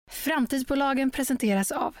Framtidsbolagen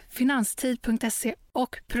presenteras av Finanstid.se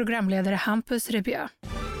och programledare Hampus Rebjö.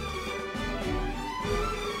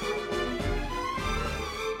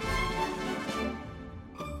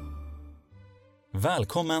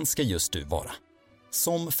 Välkommen ska just du vara.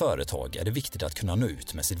 Som företag är det viktigt att kunna nå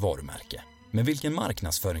ut med sitt varumärke. Men vilken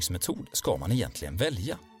marknadsföringsmetod ska man egentligen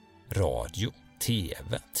välja? Radio,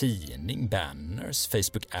 TV, tidning, banners,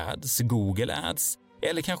 Facebook Ads, Google Ads?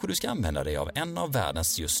 Eller kanske du ska använda dig av en av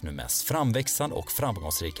världens just nu mest framväxande och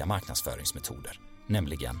framgångsrika marknadsföringsmetoder,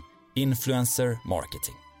 nämligen influencer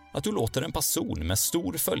marketing. Att du låter en person med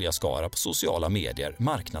stor följarskara på sociala medier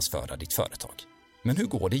marknadsföra ditt företag. Men hur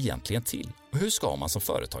går det egentligen till? Och hur ska man som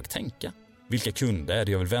företag tänka? Vilka kunder är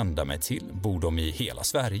det jag vill vända mig till? Bor de i hela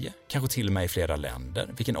Sverige? Kanske till och med i flera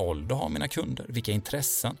länder? Vilken ålder har mina kunder? Vilka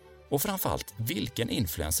intressen? Och framförallt, vilken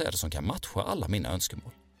influencer är det som kan matcha alla mina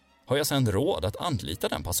önskemål? Har jag sedan råd att anlita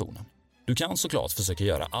den personen? Du kan såklart försöka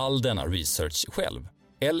göra all denna research själv.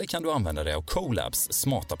 Eller kan du använda dig av Colabs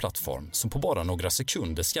smarta plattform som på bara några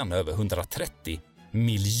sekunder skannar över 130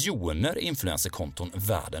 miljoner influencerkonton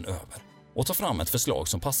världen över och ta fram ett förslag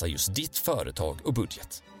som passar just ditt företag och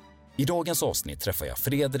budget. I dagens avsnitt träffar jag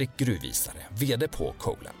Fredrik Gruvvisare, vd på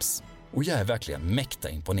Colabs. Och jag är verkligen mäkta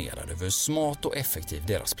imponerad över hur smart och effektiv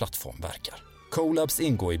deras plattform verkar. Colabs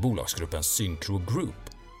ingår i bolagsgruppen Syncro Group.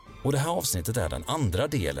 Och det här avsnittet är den andra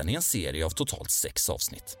delen i en serie av totalt 6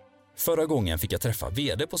 avsnitt. Förra gången fick jag träffa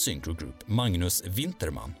vd på Syncro Group, Magnus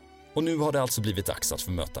Winterman. Och nu har det alltså blivit dags att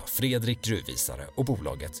få möta Fredrik Gruvvisare och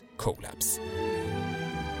bolaget Colabs.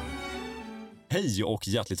 Hej och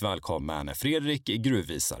hjärtligt välkommen Fredrik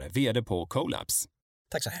Gruvvisare, vd på Colabs.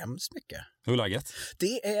 Tack så hemskt mycket. Hur är läget?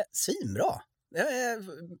 Det är svinbra. Jag är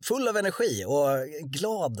full av energi och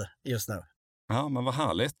glad just nu. Ja, men vad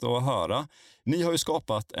härligt att höra. Ni har ju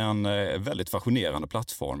skapat en väldigt fascinerande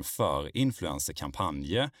plattform för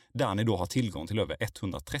influencerkampanjer där ni då har tillgång till över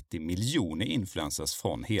 130 miljoner influencers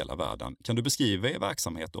från hela världen. Kan du beskriva er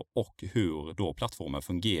verksamhet och hur då plattformen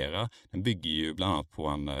fungerar? Den bygger ju bland annat på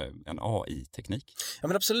en AI-teknik. Ja,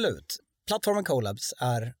 men absolut. Plattformen Colabs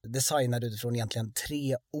är designad utifrån egentligen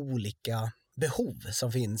 3 olika behov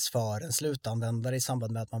som finns för en slutanvändare i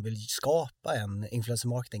samband med att man vill skapa en influencer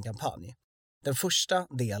marketing-kampanj. Den första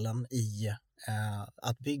delen i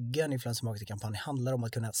att bygga en influencer marketing-kampanj handlar om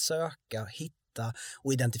att kunna söka, hitta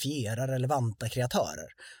och identifiera relevanta kreatörer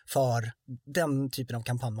för den typen av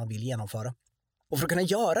kampanj man vill genomföra. Och för att kunna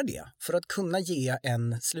göra det, för att kunna ge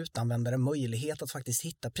en slutanvändare möjlighet att faktiskt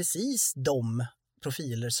hitta precis de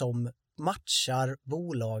profiler som matchar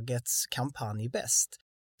bolagets kampanj bäst,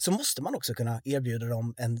 så måste man också kunna erbjuda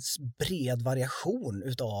dem en bred variation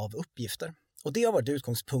utav uppgifter. Och det har varit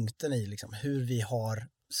utgångspunkten i hur vi har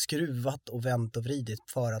skruvat och vänt och vridit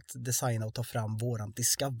för att designa och ta fram våran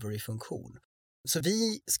discovery-funktion. Så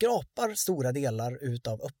vi skrapar stora delar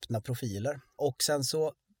utav öppna profiler och sen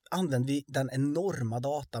så använder vi den enorma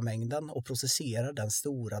datamängden och processerar den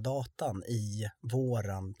stora datan i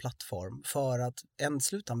våran plattform för att en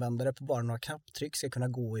slutanvändare på bara några knapptryck ska kunna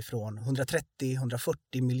gå ifrån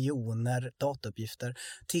 130-140 miljoner datauppgifter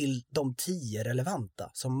till de 10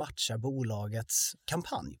 relevanta som matchar bolagets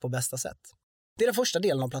kampanj på bästa sätt. Det är den första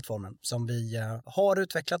delen av plattformen som vi har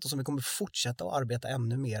utvecklat och som vi kommer fortsätta att arbeta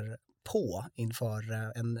ännu mer på inför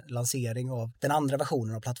en lansering av den andra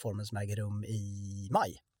versionen av plattformen som äger rum i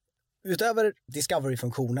maj. Utöver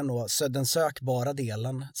discovery-funktionen och den sökbara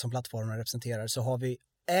delen som plattformen representerar så har vi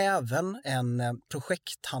även en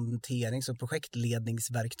projekthanterings- och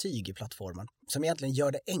projektledningsverktyg i plattformen som egentligen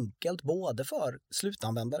gör det enkelt både för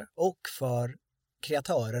slutanvändare och för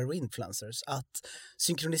kreatörer och influencers att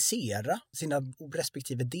synkronisera sina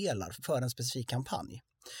respektive delar för en specifik kampanj.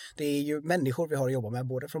 Det är ju människor vi har att jobba med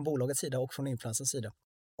både från bolagets sida och från influencerns sida.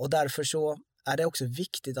 Och därför så är det också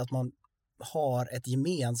viktigt att man har ett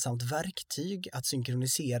gemensamt verktyg att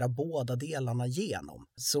synkronisera båda delarna genom.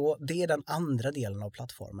 Så det är den andra delen av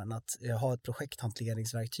plattformen, att ha ett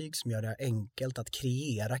projekthanteringsverktyg som gör det enkelt att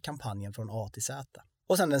kreera kampanjen från A till Z.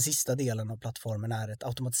 Och sen den sista delen av plattformen är ett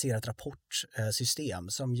automatiserat rapportsystem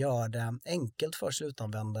som gör det enkelt för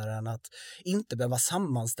slutanvändaren att inte behöva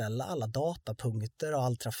sammanställa alla datapunkter och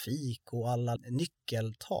all trafik och alla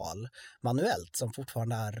nyckeltal manuellt som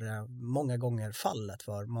fortfarande är många gånger fallet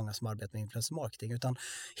för många som arbetar med influencer marketing, utan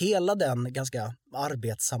hela den ganska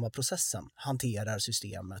arbetsamma processen hanterar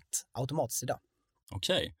systemet automatiskt idag.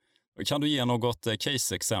 Okej. Kan du ge något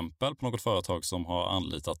case-exempel på något företag som har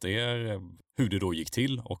anlitat er, hur det då gick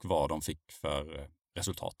till och vad de fick för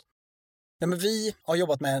resultat? Nej, men vi har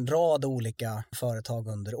jobbat med en rad olika företag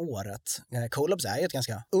under året. Colabs är ju ett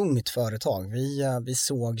ganska ungt företag. Vi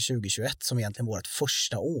såg 2021 som egentligen vårt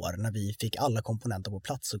första år när vi fick alla komponenter på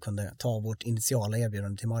plats och kunde ta vårt initiala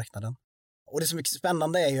erbjudande till marknaden. Och det som är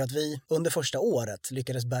spännande är ju att vi under första året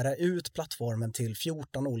lyckades bära ut plattformen till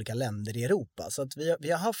 14 olika länder i Europa. Så att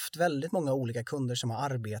vi har haft väldigt många olika kunder som har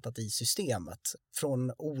arbetat i systemet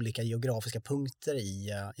från olika geografiska punkter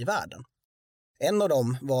i världen. En av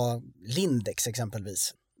dem var Lindex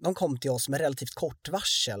exempelvis. De kom till oss med relativt kort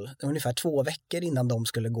varsel, ungefär 2 veckor innan de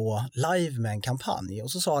skulle gå live med en kampanj.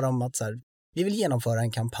 Och så sa de att vi vill genomföra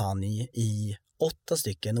en kampanj i 8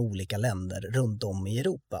 stycken olika länder runt om i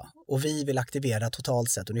Europa. Och vi vill aktivera totalt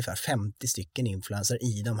sett ungefär 50 stycken influencer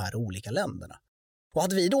i de här olika länderna. Och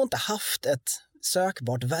hade vi då inte haft ett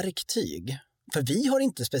sökbart verktyg, för vi har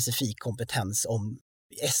inte specifik kompetens om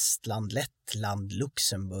Estland, Lettland,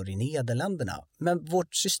 Luxemburg, Nederländerna, men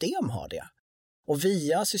vårt system har det. Och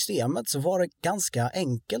via systemet så var det ganska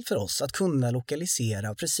enkelt för oss att kunna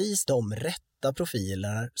lokalisera precis de rätta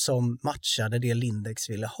profiler som matchade det Lindex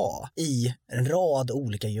ville ha i en rad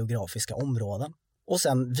olika geografiska områden. Och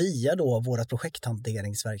sen via då våra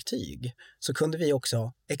projekthanteringsverktyg så kunde vi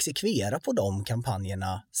också exekvera på de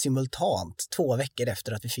kampanjerna simultant 2 veckor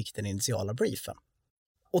efter att vi fick den initiala briefen.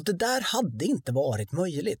 Och det där hade inte varit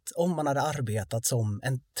möjligt om man hade arbetat som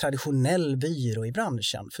en traditionell byrå i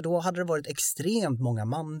branschen. För då hade det varit extremt många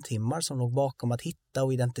mantimmar som låg bakom att hitta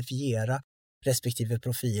och identifiera respektive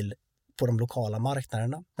profil på de lokala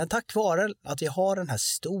marknaderna. Men tack vare att vi har den här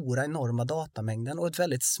stora, enorma datamängden och ett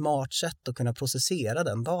väldigt smart sätt att kunna processera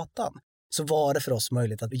den datan, så var det för oss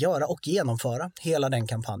möjligt att göra och genomföra hela den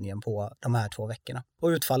kampanjen på de här 2 veckorna. Och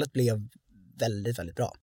utfallet blev väldigt, väldigt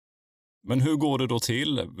bra. Men hur går det då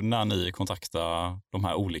till när ni kontaktar de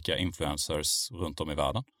här olika influencers runt om i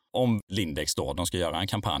världen? Om Lindex då, de ska göra en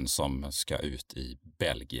kampanj som ska ut i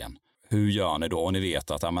Belgien. Hur gör ni då? Och ni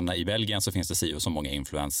vet att i Belgien så finns det så många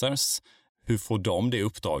influencers. Hur får de det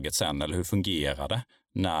uppdraget sen? Eller hur fungerar det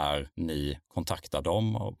när ni kontaktar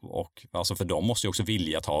dem? Och alltså för de måste ju också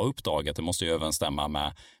vilja ta uppdraget. Det måste ju överensstämma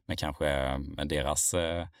med kanske med deras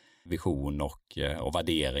vision och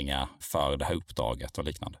värderingar för det här uppdraget och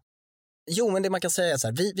liknande. Jo, men det man kan säga är så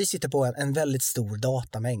här, vi sitter på en väldigt stor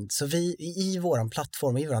datamängd. Så i vår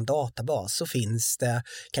plattform, i vår databas så finns det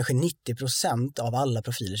kanske 90% av alla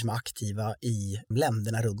profiler som är aktiva i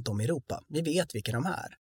länderna runt om i Europa. Vi vet vilka de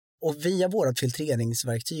är. Och via vårt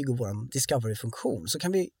filtreringsverktyg och vår discovery-funktion så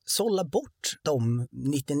kan vi sålla bort de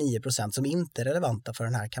 99% som inte är relevanta för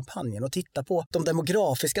den här kampanjen och titta på de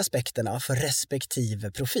demografiska aspekterna för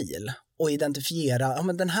respektive profil och identifiera,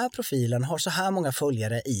 men den här profilen har så här många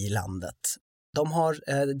följare i landet.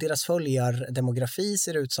 Deras följardemografi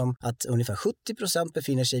ser ut som att ungefär 70%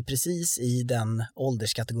 befinner sig precis i den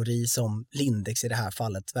ålderskategori som Lindex i det här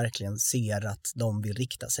fallet verkligen ser att de vill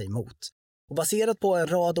rikta sig mot. Och baserat på en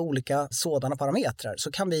rad olika sådana parametrar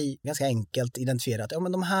så kan vi ganska enkelt identifiera att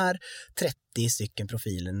men de här 30 stycken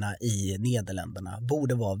profilerna i Nederländerna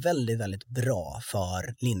borde vara väldigt, väldigt bra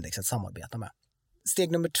för Lindex att samarbeta med.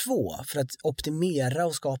 Steg nummer 2 för att optimera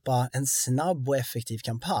och skapa en snabb och effektiv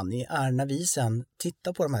kampanj är när vi sen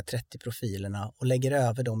tittar på de här 30 profilerna och lägger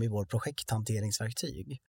över dem i vår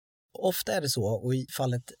projekthanteringsverktyg. Ofta är det så, och i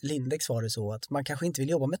fallet Lindex var det så att man kanske inte vill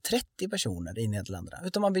jobba med 30 personer i Nederländerna,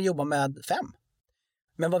 utan man vill jobba med 5.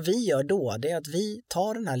 Men vad vi gör då, det är att vi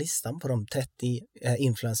tar den här listan på de 30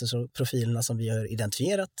 influencers och profilerna som vi har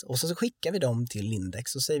identifierat och så skickar vi dem till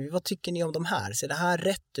Lindex och säger vi, vad tycker ni om de här? Ser det här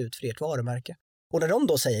rätt ut för ert varumärke? Och när de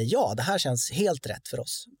då säger ja, det här känns helt rätt för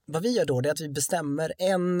oss. Vad vi gör då, det är att vi bestämmer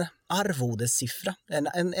en arvodessiffra,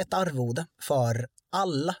 ett arvode för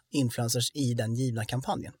alla influencers i den givna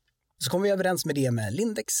kampanjen. Så kommer vi överens med det med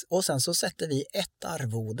Lindex och sen så sätter vi ett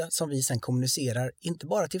arvode som vi sen kommunicerar inte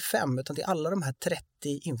bara till 5 utan till alla de här 30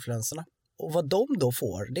 influencerna. Och vad de då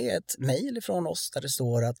får, det är ett mejl från oss där det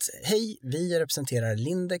står att hej, vi representerar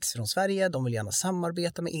Lindex från Sverige, de vill gärna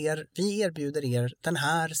samarbeta med er. Vi erbjuder er den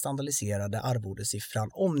här standardiserade arvodessiffran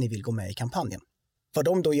om ni vill gå med i kampanjen. Vad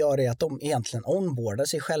de då gör är att de egentligen onboardar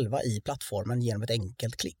sig själva i plattformen genom ett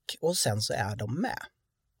enkelt klick och sen så är de med.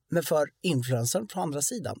 Men för influencern på andra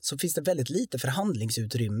sidan så finns det väldigt lite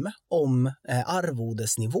förhandlingsutrymme om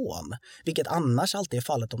arvodesnivån, vilket annars alltid är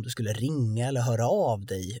fallet om du skulle ringa eller höra av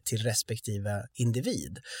dig till respektive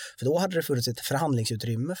individ. För då hade det funnits ett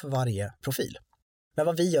förhandlingsutrymme för varje profil. Men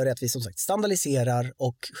vad vi gör är att vi som sagt standardiserar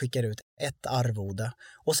och skickar ut ett arvode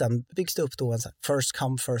och sen byggs det upp då en first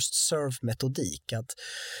come first serve metodik att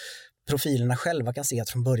profilerna själva kan se att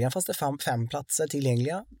från början fanns det 5 platser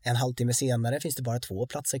tillgängliga. En halvtimme senare finns det bara 2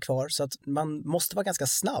 platser kvar. Så att man måste vara ganska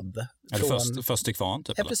snabb. Eller först till kvarn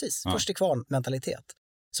typ? Ja, precis. Först till kvarn mentalitet.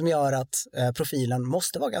 Som gör att profilen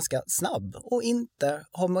måste vara ganska snabb och inte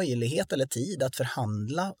ha möjlighet eller tid att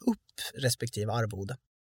förhandla upp respektive arvode.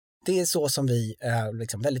 Det är så som vi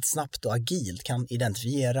liksom väldigt snabbt och agilt kan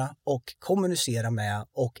identifiera och kommunicera med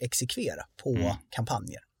och exekvera på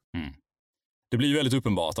kampanjer. Mm. Det blir ju väldigt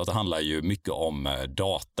uppenbart att det handlar ju mycket om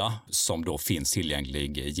data som då finns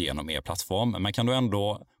tillgänglig genom er plattform. Men kan du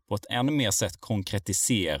ändå på ett ännu mer sätt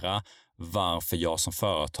konkretisera varför jag som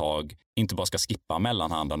företag inte bara ska skippa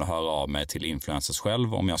mellanhanden och höra av mig till influencers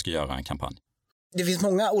själv om jag ska göra en kampanj? Det finns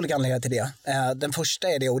många olika anledningar till det. Den första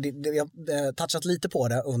är det, och vi har touchat lite på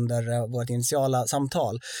det under vårt initiala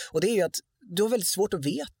samtal. Och det är ju att du har väldigt svårt att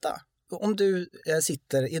veta. Om du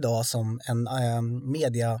sitter idag som en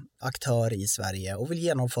mediaaktör i Sverige och vill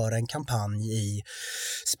genomföra en kampanj i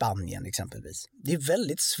Spanien exempelvis. Det är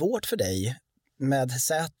väldigt svårt för dig med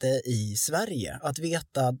säte i Sverige att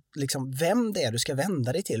veta liksom vem det är du ska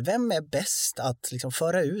vända dig till. Vem är bäst att liksom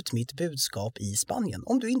föra ut mitt budskap i Spanien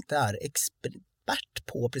om du inte är expert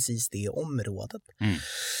på precis det området.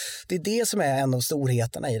 Det är det som är en av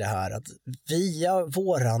storheterna i det här, att via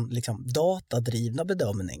våran liksom datadrivna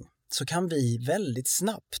bedömning så kan vi väldigt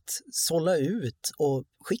snabbt sålla ut och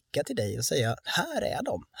skicka till dig och säga här är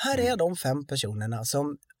de. Här är de 5 personerna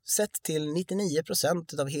som sett till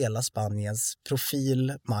 99% av hela Spaniens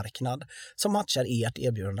profilmarknad som matchar ert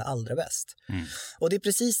erbjudande allra bäst. Och det är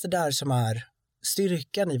precis det där som är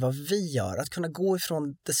styrkan i vad vi gör, att kunna gå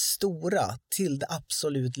ifrån det stora till det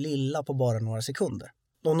absolut lilla på bara några sekunder.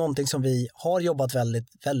 Och någonting som vi har jobbat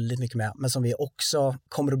väldigt, väldigt mycket med, men som vi också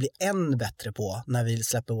kommer att bli än bättre på när vi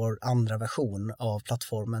släpper vår andra version av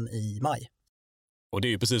plattformen i maj. Och det är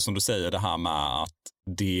ju precis som du säger det här med att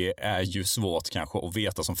det är ju svårt kanske att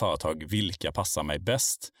veta som företag vilka passar mig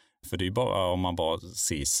bäst. För det är ju bara, om man bara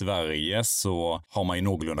ser Sverige så har man ju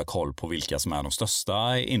någorlunda koll på vilka som är de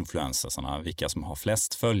största influencersarna, vilka som har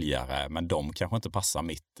flest följare, men de kanske inte passar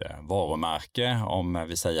mitt varumärke. Om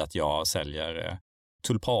vi säger att jag säljer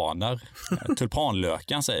tulpaner,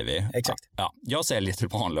 tulpanlökar säger vi. Exakt. Ja, jag säljer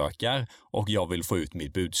tulpanlökar och jag vill få ut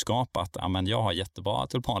mitt budskap att jag har jättebra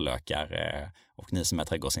tulpanlökar och ni som är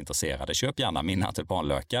trädgårdsintresserade, köp gärna mina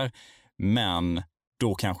tulpanlökar. Men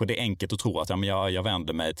då kanske det är enkelt att tro att jag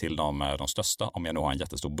vänder mig till de största om jag nu har en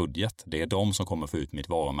jättestor budget. Det är de som kommer få ut mitt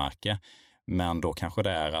varumärke. Men då kanske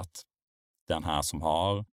det är att den här som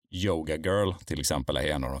har Yoga Girl till exempel är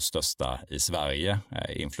en av de största i Sverige,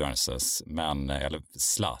 influencers, eller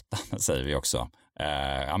Zlatan säger vi också.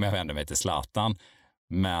 Jag vänder mig till Zlatan,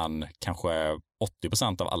 men kanske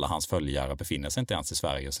 80% av alla hans följare befinner sig inte ens i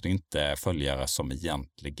Sverige, så det är inte följare som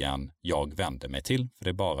egentligen jag vänder mig till, för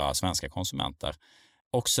det är bara svenska konsumenter.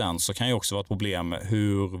 Och sen så kan ju också vara ett problem,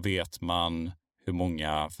 hur vet man hur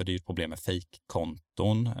många, för det är ju ett problem med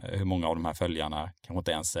fake-konton, hur många av de här följarna kanske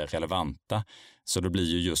inte ens är relevanta. Så det blir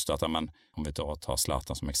ju just att, om vi tar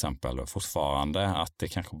Zlatan som exempel, fortfarande att det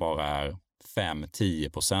kanske bara är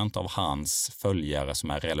 5-10% av hans följare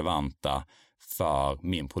som är relevanta för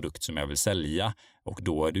min produkt som jag vill sälja. Och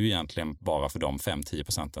då är det ju egentligen bara för de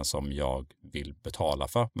 5-10% som jag vill betala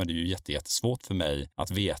för. Men det är ju jättesvårt för mig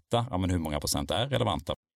att veta hur många procent är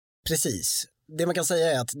relevanta. Precis. Det man kan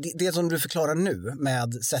säga är att det som du förklarar nu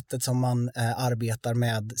med sättet som man arbetar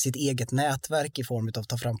med sitt eget nätverk i form av att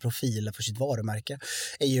ta fram profiler för sitt varumärke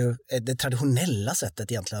är ju det traditionella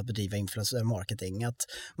sättet egentligen att bedriva influencer marketing. Att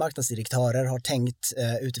marknadsdirektörer har tänkt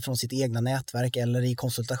utifrån sitt egna nätverk eller i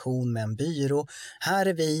konsultation med en byrå. Här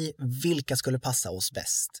är vi, vilka skulle passa oss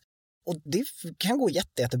bäst? Och det kan gå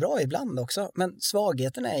jättebra ibland också, men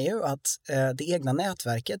svagheten är ju att det egna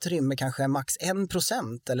nätverket rymmer kanske max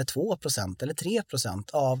 1% eller 2% eller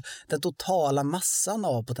 3% av den totala massan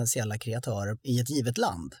av potentiella kreatörer i ett givet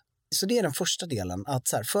land. Så det är den första delen, att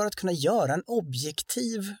för att kunna göra en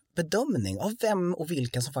objektiv bedömning av vem och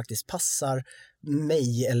vilka som faktiskt passar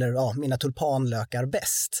mig eller mina tulpanlökar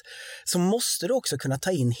bäst, så måste du också kunna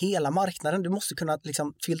ta in hela marknaden. Du måste kunna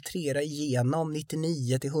filtrera igenom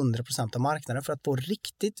 99-100% av marknaden för att på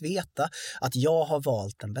riktigt veta att jag har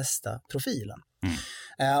valt den bästa profilen.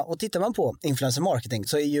 Och tittar man på influencer marketing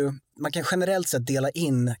så är ju, man kan generellt sett dela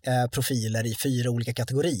in profiler i 4 olika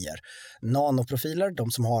kategorier. Nanoprofiler,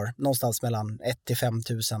 de som har någonstans mellan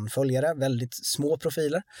 1-5 000 följare, väldigt små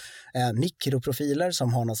profiler. Mikroprofiler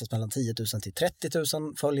som har någonstans mellan 10 000 till 30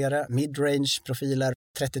 000 följare. Midrange profiler,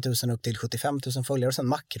 30 000 upp till 75 000 följare. Och sen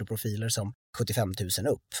makroprofiler som 75 000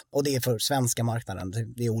 upp. Och det är för svenska marknaden.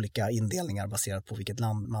 Det är olika indelningar baserat på vilket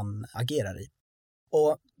land man agerar i.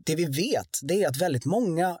 Och det vi vet, det är att väldigt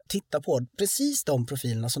många tittar på precis de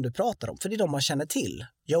profilerna som du pratar om, för det är de man känner till.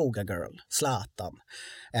 Yoga Girl, Zlatan,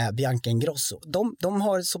 Bianca Ingrosso. De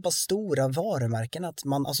har så pass stora varumärken att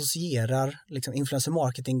man associerar liksom influencer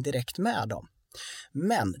marketing direkt med dem.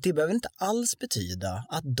 Men det behöver inte alls betyda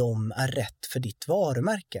att de är rätt för ditt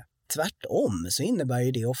varumärke. Tvärtom så innebär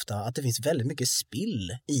ju det ofta att det finns väldigt mycket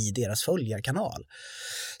spill i deras följarkanal.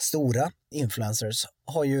 Stora influencers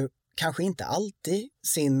har ju kanske inte alltid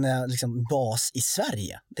sin liksom, bas i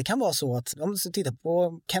Sverige. Det kan vara så att, om du tittar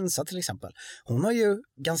på Kenza till exempel, hon har ju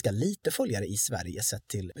ganska lite följare i Sverige sett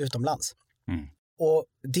till utomlands. Och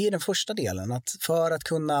det är den första delen, att för att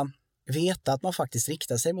kunna veta att man faktiskt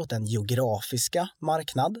riktar sig mot den geografiska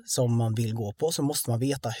marknad som man vill gå på, så måste man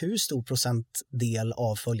veta hur stor procentdel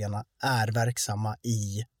av följarna är verksamma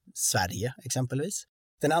i Sverige exempelvis.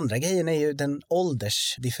 Den andra grejen är ju den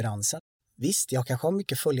åldersdifferensen. Visst, jag kanske har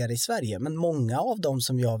mycket följare i Sverige, men många av dem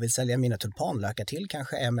som jag vill sälja mina tulpanlökar till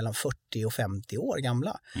kanske är mellan 40 och 50 år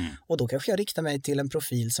gamla. Och då kanske jag riktar mig till en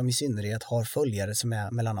profil som i synnerhet har följare som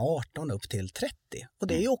är mellan 18 upp till 30. Och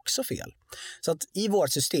det är ju också fel. Så att i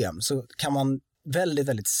vårt system så kan man väldigt,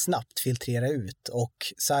 väldigt snabbt filtrera ut och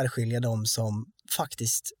särskilja de som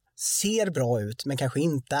faktiskt ser bra ut men kanske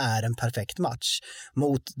inte är en perfekt match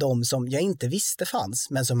mot de som jag inte visste fanns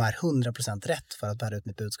men som är 100% rätt för att bära ut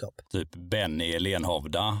mitt budskap. Typ Benny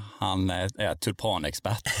Lenhovda, han är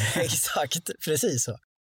tulpanexpert. Exakt, precis så.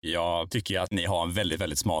 Jag tycker att ni har en väldigt,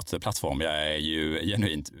 väldigt smart plattform. Jag är ju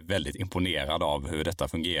genuint väldigt imponerad av hur detta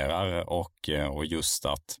fungerar och just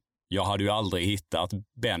att jag hade ju aldrig hittat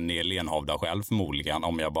Benny Lenhovda själv förmodligen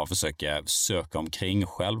om jag bara försöker söka omkring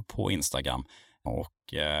själv på Instagram. Och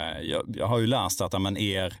jag har ju läst att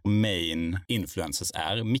er main influencers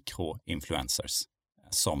är mikroinfluencers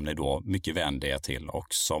som ni då mycket vänder er till och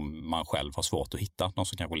som man själv har svårt att hitta. De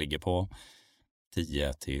som kanske ligger på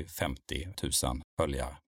 10 till 50 000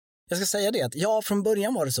 följare. Jag ska säga det att ja, från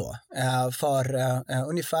början var det så. För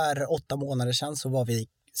ungefär 8 månader sedan så var vi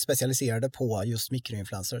specialiserade på just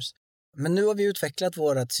mikroinfluencers. Men nu har vi utvecklat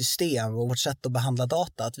vårt system och vårt sätt att behandla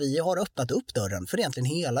data, att vi har öppnat upp dörren för egentligen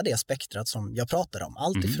hela det spektrat som jag pratar om.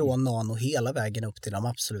 Allt ifrån nano hela vägen upp till de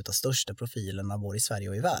absoluta största profilerna både i Sverige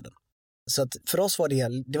och i världen. Så att för oss var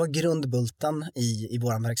det var grundbulten i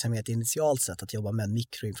vår verksamhet initialt sett att jobba med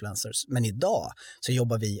mikroinfluencers. Men idag så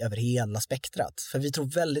jobbar vi över hela spektrat. För vi tror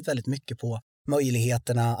väldigt, väldigt mycket på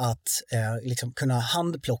möjligheterna att liksom kunna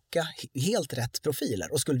handplocka helt rätt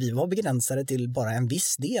profiler. Och skulle vi vara begränsade till bara en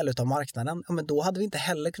viss del av marknaden, ja, men då hade vi inte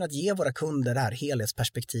heller kunnat ge våra kunder det här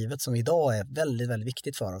helhetsperspektivet som idag är väldigt, väldigt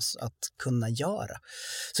viktigt för oss att kunna göra.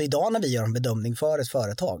 Så idag när vi gör en bedömning för ett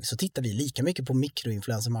företag så tittar vi lika mycket på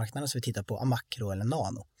mikroinfluencermarknaden som vi tittar på makro eller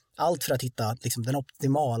nano. Allt för att hitta liksom, den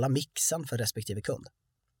optimala mixen för respektive kund.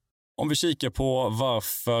 Om vi kikar på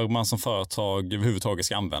varför man som företag överhuvudtaget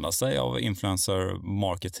ska använda sig av influencer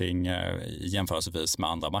marketing jämförelsevis med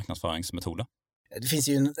andra marknadsföringsmetoder. Det finns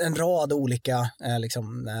ju en rad olika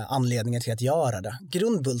anledningar till att göra det.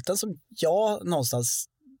 Grundbulten som jag någonstans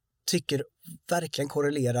tycker verkligen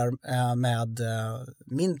korrelerar med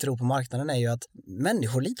min tro på marknaden är ju att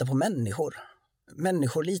människor litar på människor.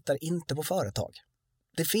 Människor litar inte på företag.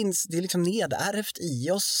 Det är liksom nedärvt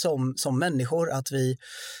i oss som människor att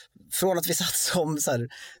från att vi satt som så här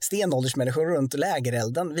stenåldersmänniskor runt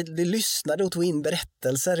lägerelden, vi lyssnade och tog in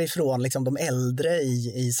berättelser ifrån liksom de äldre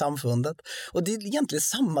i samfundet. Och det är egentligen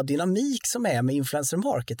samma dynamik som är med influencer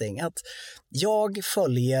marketing, att jag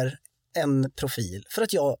följer en profil för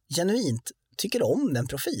att jag genuint tycker om den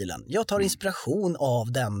profilen. Jag tar inspiration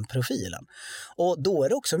av den profilen. Och då är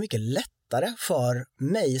det också mycket lättare för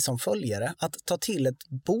mig som följare att ta till ett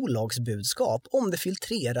bolagsbudskap om det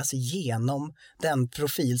filtreras igenom den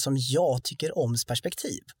profil som jag tycker oms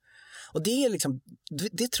perspektiv. Och det är liksom,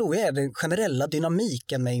 det tror jag är den generella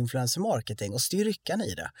dynamiken med influencer marketing och styrkan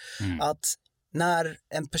i det. Att när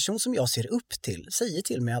en person som jag ser upp till säger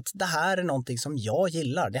till mig att det här är någonting som jag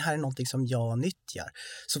gillar, det här är någonting som jag nyttjar,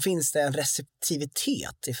 så finns det en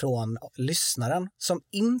receptivitet ifrån lyssnaren som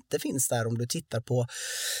inte finns där om du tittar på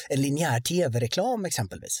en linjär tv-reklam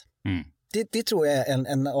exempelvis. Det tror jag är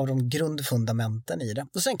en av de grundfundamenten i det.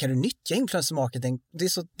 Och sen kan du nyttja influencer marketing. Det är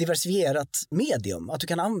så diversifierat medium att du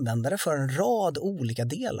kan använda det för en rad olika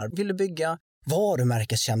delar. Vill du bygga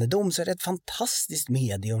varumärkeskännedom så är det ett fantastiskt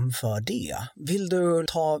medium för det. Vill du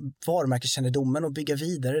ta varumärkeskännedomen och bygga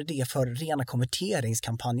vidare det för rena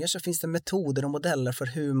konverteringskampanjer, så finns det metoder och modeller för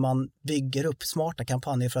hur man bygger upp smarta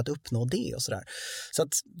kampanjer för att uppnå det och sådär. Så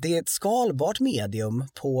att det är ett skalbart medium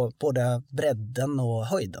på både bredden och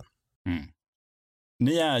höjden.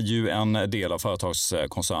 Ni är ju en del av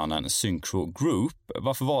företagskoncernen Syncro Group.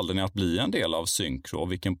 Varför valde ni att bli en del av Syncro?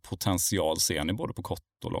 Vilken potential ser ni både på kort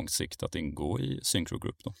och lång sikt att ingå i Syncro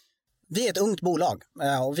Group då? Vi är ett ungt bolag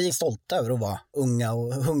och vi är stolta över att vara unga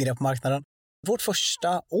och hungriga på marknaden. Vårt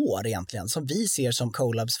första år egentligen, som vi ser som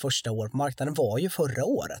Colabs första år på marknaden, var ju förra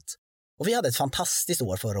året. Och vi hade ett fantastiskt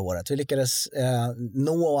år förra året. Vi lyckades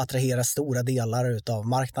nå och attrahera stora delar av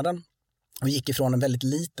marknaden. Vi gick ifrån en väldigt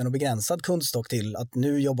liten och begränsad kundstock till att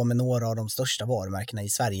nu jobba med några av de största varumärkena i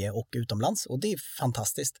Sverige och utomlands. Och det är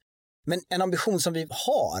fantastiskt. Men en ambition som vi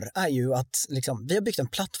har är ju att vi har byggt en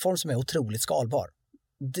plattform som är otroligt skalbar.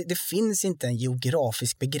 Det finns inte en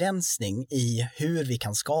geografisk begränsning i hur vi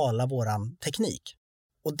kan skala våran teknik.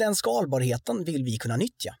 Och den skalbarheten vill vi kunna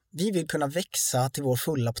nyttja. Vi vill kunna växa till vår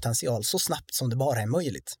fulla potential så snabbt som det bara är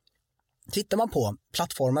möjligt. Tittar man på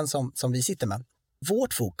plattformen som vi sitter med,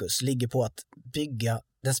 vårt fokus ligger på att bygga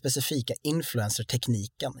den specifika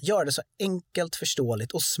influencer-tekniken. Gör det så enkelt,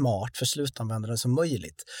 förståeligt och smart för slutanvändaren som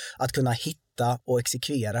möjligt att kunna hitta och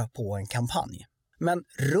exekvera på en kampanj. Men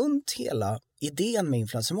runt hela idén med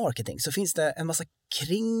influencer marketing så finns det en massa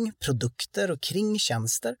kringprodukter och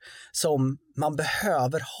kringtjänster som man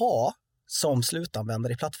behöver ha som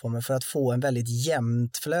slutanvändare i plattformen för att få en väldigt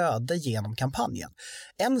jämnt flöde genom kampanjen.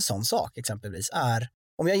 En sån sak exempelvis är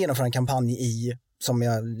om jag genomför en kampanj som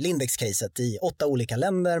Lindex-caset i 8 olika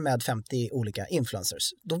länder med 50 olika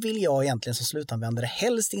influencers. Då vill jag egentligen som slutanvändare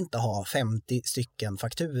helst inte ha 50 stycken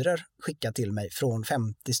fakturer skickat till mig från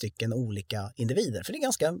 50 stycken olika individer. För det är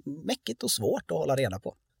ganska mäckigt och svårt att hålla reda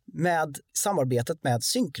på. Med samarbetet med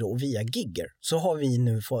Syncro via Gigger så har vi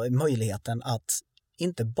nu fått möjligheten att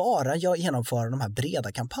inte bara genomföra de här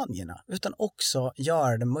breda kampanjerna utan också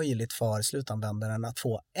göra det möjligt för slutanvändaren att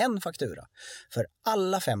få en faktura för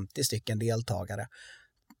alla 50 stycken deltagare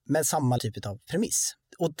med samma typ av premiss.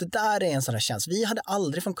 Och det där är en sån här tjänst. Vi hade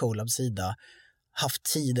aldrig från Colabs sida haft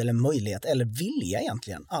tid eller möjlighet eller vilja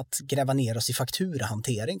egentligen att gräva ner oss i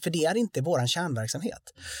fakturahantering, för det är inte våran kärnverksamhet.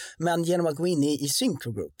 Men genom att gå in i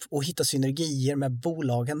Syncro Group och hitta synergier med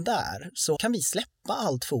bolagen där så kan vi släppa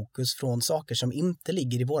allt fokus från saker som inte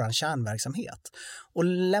ligger i våran kärnverksamhet och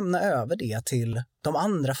lämna över det till de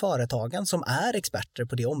andra företagen som är experter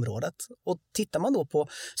på det området. Och tittar man då på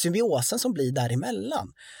symbiosen som blir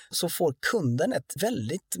däremellan så får kunden ett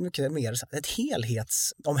väldigt mycket mer ett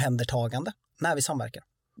helhetsomhändertagande när vi samverkar.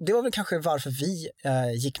 Det var väl kanske varför vi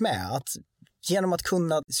gick med, att genom att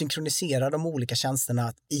kunna synkronisera de olika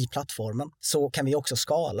tjänsterna i plattformen så kan vi också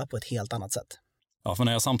skala på ett helt annat sätt. Ja, för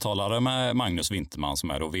när jag samtalade med Magnus Winterman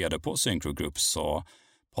som är då vd på Syncro Group så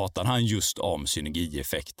pratade han just om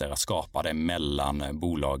synergieffekter, att skapa det mellan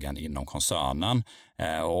bolagen inom koncernen.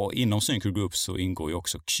 Och inom Syncro Group så ingår ju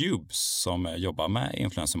också Cube som jobbar med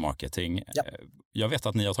influencer marketing. Ja. Jag vet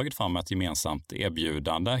att ni har tagit fram ett gemensamt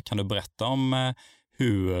erbjudande. Kan du berätta om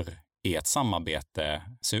hur ert samarbete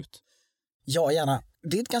ser ut? Ja, gärna.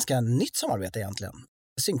 Det är ett ganska nytt samarbete egentligen.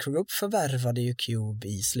 Syncro Group förvärvade ju Cube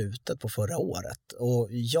i slutet på förra året och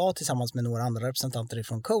jag tillsammans med några andra representanter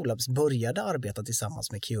från Colabs började arbeta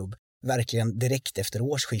tillsammans med Cube verkligen direkt efter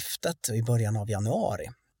årsskiftet i början av januari.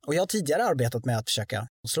 Och jag har tidigare arbetat med att försöka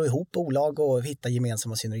slå ihop bolag och hitta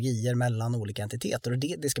gemensamma synergier mellan olika entiteter och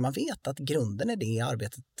det ska man veta att grunden är det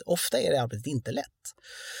arbetet, ofta är det arbetet inte lätt.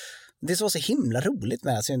 Det som var så himla roligt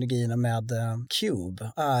med synergierna med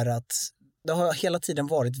Cube är att det har hela tiden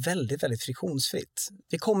varit väldigt, väldigt friktionsfritt.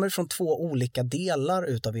 Vi kommer från 2 olika delar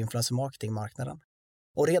utav influencer marketingmarknaden.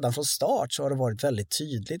 Och redan från start så har det varit väldigt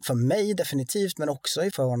tydligt, för mig definitivt, men också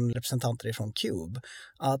från representanter från Cube,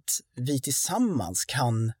 att vi tillsammans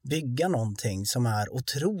kan bygga någonting som är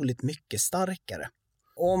otroligt mycket starkare.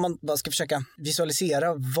 Och om man bara ska försöka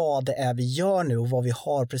visualisera vad det är vi gör nu och vad vi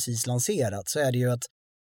har precis lanserat så är det ju att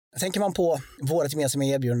tänker man på vårt gemensamma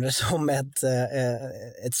erbjudande som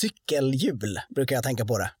ett cykelhjul, brukar jag tänka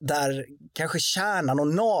på det. Där kanske kärnan och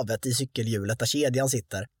navet i cykelhjulet, där kedjan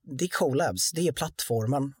sitter, det är Colabs, det är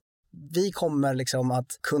plattformen. Vi kommer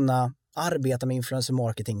att kunna arbeta med influencer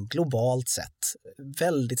marketing globalt sett.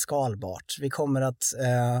 Väldigt skalbart. Vi kommer att,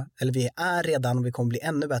 eller vi är redan och vi kommer bli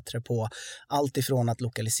ännu bättre på allt ifrån att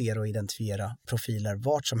lokalisera och identifiera profiler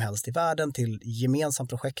vart som helst i världen till gemensam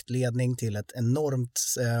projektledning till ett enormt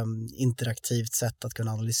interaktivt sätt att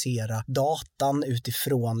kunna analysera datan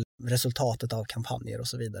utifrån resultatet av kampanjer och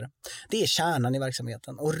så vidare. Det är kärnan i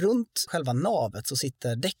verksamheten och runt själva navet så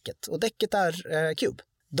sitter däcket och däcket är Cube.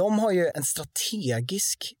 De har ju en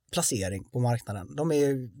strategisk placering på marknaden. De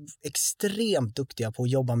är extremt duktiga på att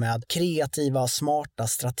jobba med kreativa, smarta,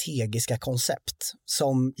 strategiska koncept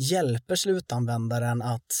som hjälper slutanvändaren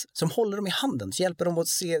som håller dem i handen, så hjälper dem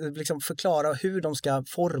att förklara hur de ska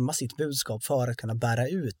forma sitt budskap för att kunna bära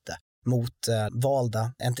ut det mot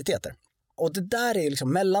valda entiteter. Och det där är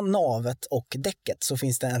liksom, mellan navet och däcket så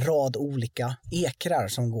finns det en rad olika ekrar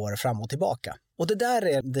som går fram och tillbaka. Och det där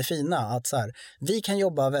är det fina, att vi kan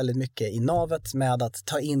jobba väldigt mycket i navet med att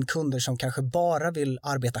ta in kunder som kanske bara vill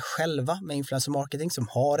arbeta själva med influencer marketing, som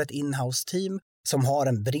har ett in-house team, som har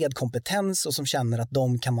en bred kompetens och som känner att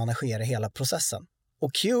de kan managera hela processen.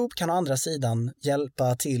 Och Cube kan å andra sidan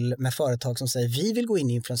hjälpa till med företag som säger vi vill gå in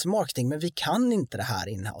i influencer marketing men vi kan inte det här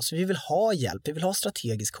in-house. Vi vill ha hjälp, vi vill ha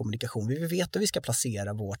strategisk kommunikation, vi vill veta hur vi ska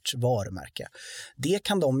placera vårt varumärke. Det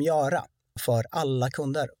kan de göra för alla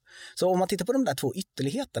kunder. Så om man tittar på de där två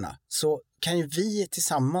ytterligheterna så kan ju vi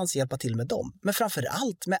tillsammans hjälpa till med dem. Men framför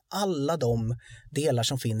allt med alla de delar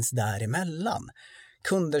som finns däremellan.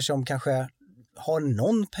 Kunder som kanske har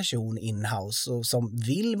någon person in-house och som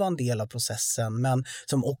vill vara en del av processen men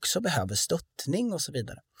som också behöver stöttning och så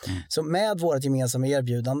vidare. Så med vårt gemensamma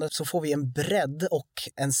erbjudande så får vi en bredd och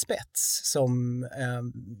en spets som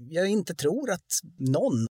jag inte tror att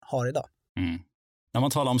någon har idag. När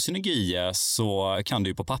man talar om synergier så kan det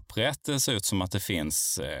ju på pappret se ut som att det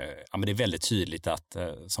finns, men det är väldigt tydligt att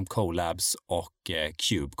som Colabs och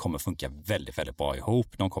Cube kommer funka väldigt, väldigt bra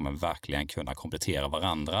ihop. De kommer verkligen kunna komplettera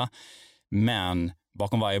varandra. Men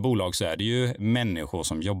bakom varje bolag så är det ju människor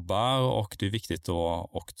som jobbar och det är viktigt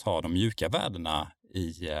att ta de mjuka värdena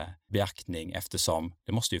i beaktning eftersom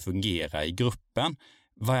det måste ju fungera i gruppen.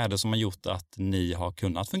 Vad är det som har gjort att ni har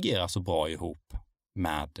kunnat fungera så bra ihop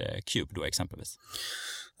med Cube då exempelvis?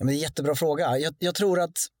 Ja, men det är en jättebra fråga. Jag tror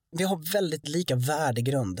att vi har väldigt lika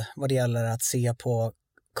värdegrund vad det gäller att se på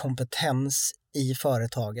kompetens i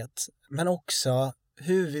företaget men också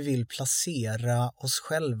hur vi vill placera oss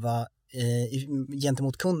själva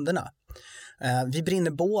gentemot kunderna. Vi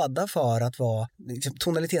brinner båda för att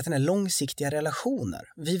tonaliteten är långsiktiga relationer.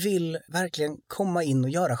 Vi vill verkligen komma in och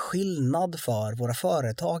göra skillnad för våra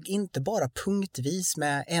företag, inte bara punktvis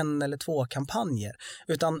med 1 eller 2 kampanjer,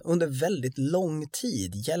 utan under väldigt lång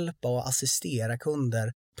tid hjälpa och assistera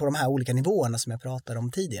kunder på de här olika nivåerna som jag pratade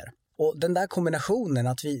om tidigare. Och den där kombinationen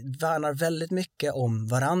att vi värnar väldigt mycket om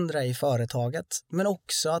varandra i företaget men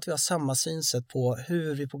också att vi har samma synsätt på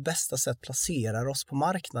hur vi på bästa sätt placerar oss på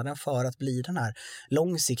marknaden för att bli den här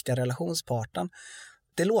långsiktiga relationspartnern.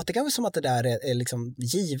 Det låter kanske som att det där är liksom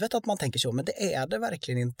givet att man tänker så, men det är det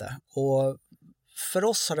verkligen inte. Och för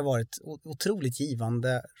oss har det varit otroligt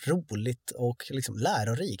givande, roligt och liksom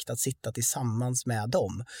lärorikt att sitta tillsammans med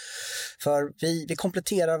dem. För vi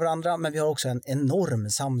kompletterar varandra men vi har också en enorm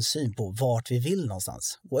samsyn på vart vi vill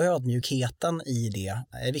någonstans. Och ödmjukheten i det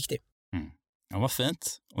är viktig. Ja, vad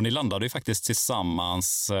fint. Och ni landade ju faktiskt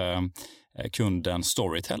tillsammans kunden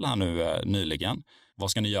Storytel här nu nyligen.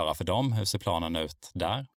 Vad ska ni göra för dem? Hur ser planen ut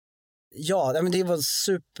där? Ja, men det var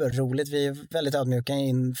superroligt. Vi är väldigt ödmjuka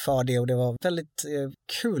inför det och det var väldigt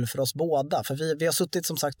kul för oss båda. För vi har suttit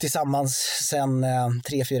som sagt tillsammans sedan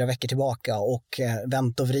 3-4 veckor tillbaka och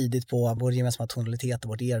vänt och vridit på vår gemensamma tonalitet och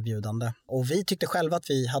vårt erbjudande. Och vi tyckte själva att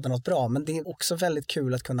vi hade något bra, men det är också väldigt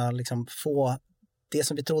kul att kunna liksom få det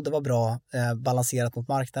som vi trodde var bra balanserat mot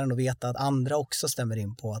marknaden och veta att andra också stämmer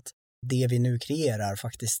in på att det vi nu kreerar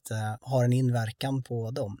faktiskt har en inverkan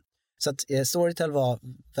på dem. Så att Storytel var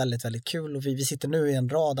väldigt, väldigt kul och vi sitter nu i en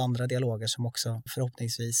rad andra dialoger som också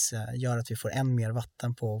förhoppningsvis gör att vi får än mer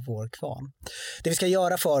vatten på vår kvarn. Det vi ska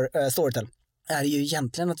göra för Storytel är ju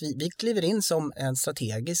egentligen att vi kliver in som en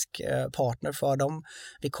strategisk partner för dem.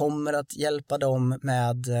 Vi kommer att hjälpa dem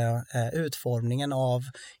med utformningen av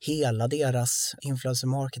hela deras influencer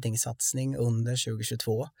marketing-satsning under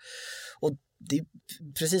 2022. Och det är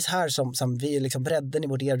precis här som vi liksom bredden i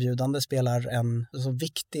vårt erbjudande spelar en så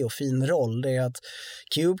viktig och fin roll. Det är att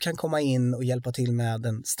Cube kan komma in och hjälpa till med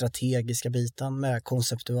den strategiska biten, med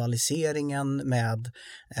konceptualiseringen, med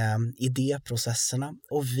idéprocesserna.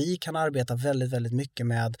 Och vi kan arbeta väldigt, väldigt mycket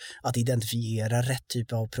med att identifiera rätt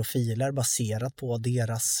typ av profiler baserat på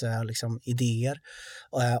deras liksom, idéer.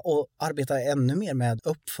 Och arbeta ännu mer med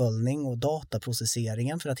uppföljning och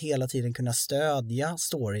dataprocesseringen för att hela tiden kunna stödja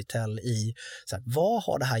Storytel i så här, vad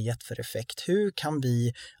har det här gett för effekt? Hur kan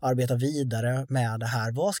vi arbeta vidare med det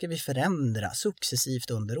här? Vad ska vi förändra successivt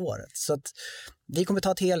under året? Så att vi kommer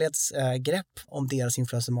ta ett helhetsgrepp om deras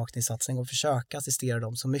influencer marketing-satsning och försöka assistera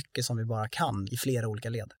dem så mycket som vi bara kan i flera olika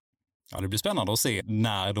led. Ja, det blir spännande att se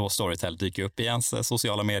när då Storytel dyker upp i ens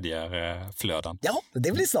sociala medier-flöden. Ja,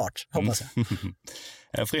 det blir snart, hoppas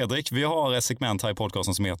jag. Fredrik, vi har ett segment här i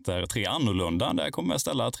podcasten som heter 3 annorlunda. Där kommer jag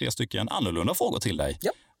ställa 3 stycken annorlunda frågor till dig.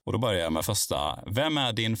 Ja. Och då börjar jag med första. Vem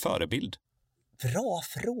är din förebild? Bra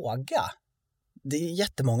fråga. Det är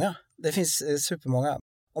jättemånga. Det finns supermånga.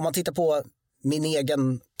 Om man tittar på min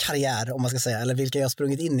egen karriär, om man ska säga, eller vilka jag har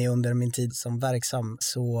sprungit in i under min tid som verksam,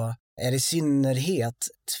 så är det i synnerhet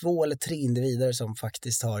 2 eller 3 individer som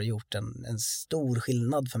faktiskt har gjort en stor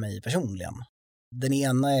skillnad för mig personligen. Den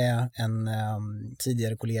ena är en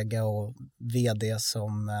tidigare kollega och vd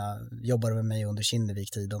som jobbade med mig under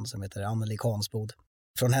Kinnevik-tiden som heter Anneli Kansbod.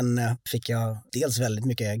 Från henne fick jag dels väldigt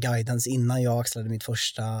mycket guidance innan jag axlade mitt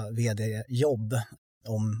första vd-jobb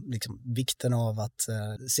om liksom vikten av att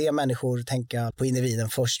se människor, tänka på individen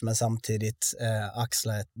först men samtidigt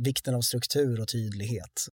axla vikten av struktur och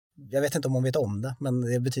tydlighet. Jag vet inte om hon vet om det, men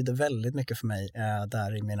det betyder väldigt mycket för mig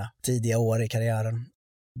där i mina tidiga år i karriären.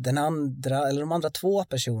 De andra 2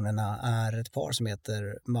 personerna är ett par som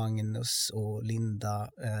heter Magnus och Linda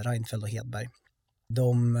Reinfeldt och Hedberg.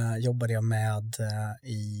 De jobbade jag med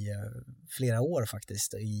i flera år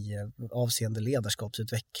faktiskt i avseende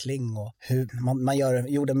ledarskapsutveckling och hur man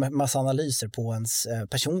gjorde massa analyser på ens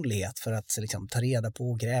personlighet för att liksom ta reda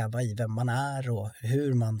på och gräva i vem man är och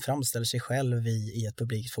hur man framställer sig själv i ett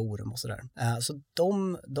publikt forum och sådär. Så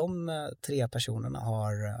de 3 personerna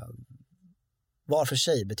har var för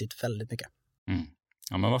sig betytt väldigt mycket. Mm.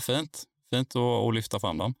 Ja, men vad fint. Fint att lyfta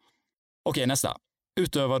fram dem. Okej, nästa.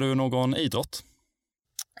 Utövar du någon idrott?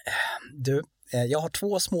 Du, jag har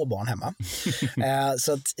 2 småbarn hemma.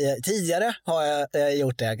 Så att, tidigare har jag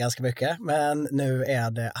gjort det ganska mycket, men nu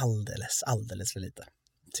är det alldeles för lite.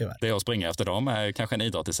 Tyvärr. Det att springa efter dem är kanske en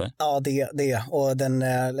idrott i sig. Ja, det. Och den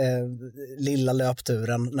lilla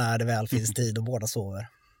löpturen när det väl finns tid och båda sover.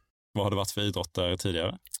 Vad har det varit för idrotter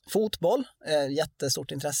tidigare? Fotboll,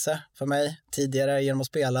 jättestort intresse för mig. Tidigare genom att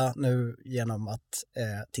spela, nu genom att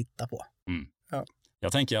titta på. Mm. Ja.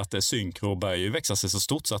 Jag tänker att synkro börjar ju växa sig så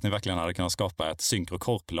stort så att ni verkligen hade kunnat skapa ett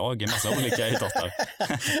synkrokorplag i massa olika idrotter.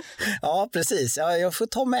 Ja, precis. Ja, jag får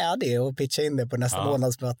ta med det och pitcha in det på nästa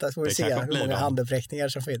månadsmöte. Så får vi se hur många handuppräckningar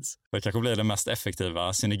som finns. Det kanske blir den mest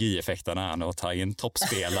effektiva synergieffekten är att ta in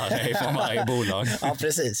toppspelare från varje bolag. Ja,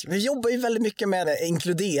 precis. Vi jobbar ju väldigt mycket med det,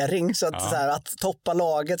 inkludering. Så att, så här, att toppa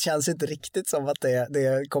laget känns inte riktigt som att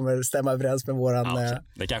det kommer stämma överens med våran...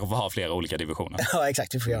 Det kanske får ha flera olika divisioner. Ja,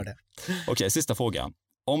 exakt. Vi får göra det. Okej, sista frågan.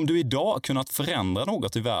 Om du idag kunnat förändra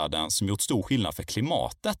något i världen som gjort stor skillnad för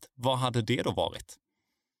klimatet, vad hade det då varit?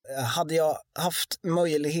 Hade jag haft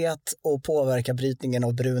möjlighet att påverka brytningen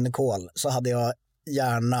av brunkol så hade jag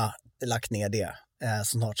gärna lagt ner det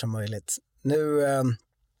så snart som möjligt. Nu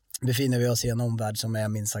befinner vi oss i en omvärld som är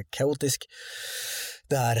minst sagt kaotisk,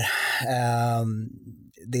 där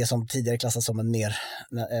det som tidigare klassas som en mer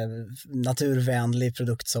naturvänlig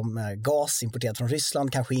produkt som gas importerat från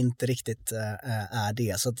Ryssland kanske inte riktigt är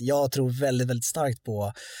det. Så att jag tror väldigt, väldigt starkt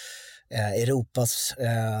på Europas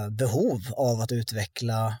behov av att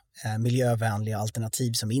utveckla miljövänliga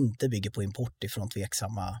alternativ som inte bygger på import ifrån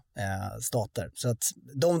tveksamma stater. Så att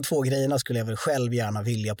de 2 grejerna skulle jag väl själv gärna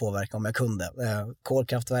vilja påverka om jag kunde.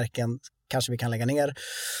 Kolkraftverken kanske vi kan lägga ner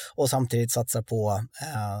och samtidigt satsa på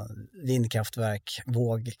vindkraftverk,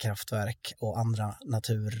 vågkraftverk och andra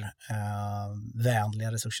naturvänliga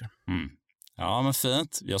resurser. Mm. Ja, men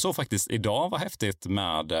fint. Jag såg faktiskt idag var häftigt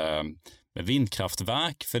med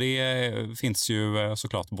vindkraftverk, för det finns ju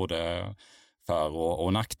såklart både för-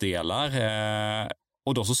 och nackdelar.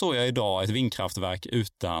 Och då så såg jag idag ett vindkraftverk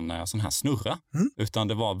utan sån här snurra, utan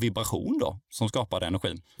det var vibration då som skapade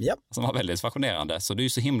energin. Yep. Som var väldigt fascinerande. Så det är ju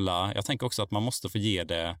så himla, jag tänker också att man måste få ge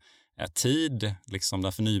det tid, liksom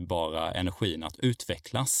den förnybara energin att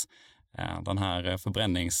utvecklas. Den här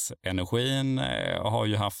förbränningsenergin har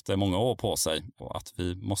ju haft många år på sig, och att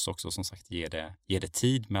vi måste också som sagt ge det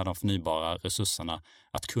tid med de förnybara resurserna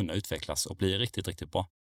att kunna utvecklas och bli riktigt, riktigt bra.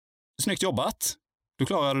 Snyggt jobbat! Du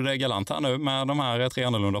klarade det galant här nu med de här 3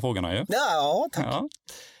 annorlunda frågorna ju. Ja, tack. Ja.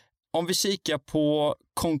 Om vi kikar på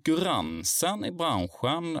konkurrensen i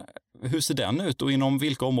branschen, hur ser den ut och inom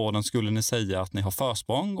vilka områden skulle ni säga att ni har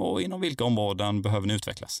försprång och inom vilka områden behöver ni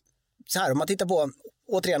utvecklas? Så här, om man tittar på,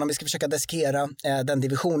 återigen om vi ska försöka deskera den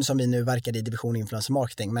division som vi nu verkar i, division influencer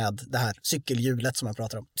marketing, med det här cykelhjulet som jag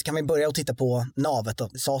pratar om. Så kan vi börja och titta på navet då,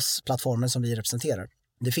 SAS-plattformen som vi representerar.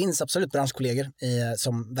 Det finns absolut branschkollegor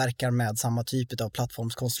som verkar med samma typ av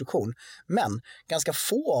plattformskonstruktion, men ganska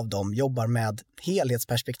få av dem jobbar med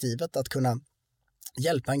helhetsperspektivet att kunna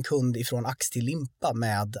hjälpa en kund ifrån ax till limpa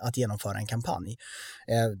med att genomföra en kampanj.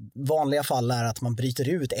 Vanliga fall är att man bryter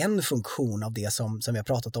ut en funktion av det som vi har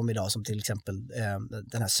pratat om idag, som till exempel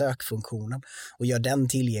den här sökfunktionen, och gör den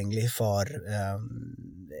tillgänglig för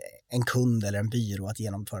en kund eller en byrå att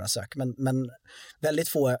genomföra sök. Men väldigt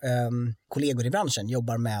få kollegor i branschen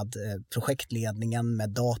jobbar med projektledningen, med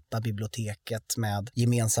databiblioteket, med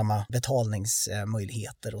gemensamma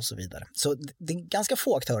betalningsmöjligheter och så vidare. Så det är ganska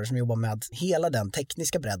få aktörer som jobbar med hela den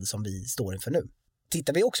tekniska bredd som vi står inför nu.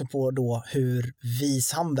 Tittar vi också på då hur vi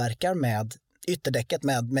samverkar med ytterdäcket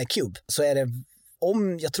med Cube, så är det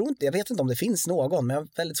jag vet inte om det finns någon, men jag har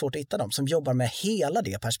väldigt svårt att hitta dem som jobbar med hela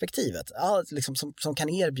det perspektivet. Liksom som kan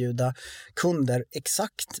erbjuda kunder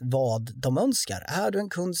exakt vad de önskar. Är du en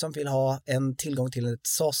kund som vill ha en tillgång till ett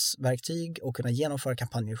SaaS-verktyg och kunna genomföra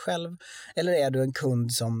kampanjer själv? Eller är du en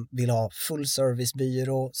kund som vill ha full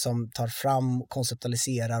servicebyrå som tar fram,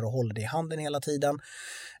 konceptualiserar och håller det i handen hela tiden?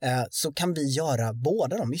 Så kan vi göra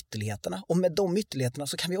båda de ytterligheterna. Och med de ytterligheterna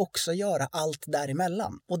så kan vi också göra allt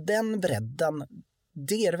däremellan. Och den bredden,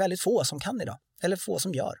 det är väldigt få som kan idag. Eller få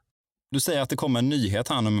som gör. Du säger att det kommer en nyhet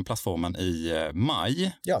här nu med plattformen i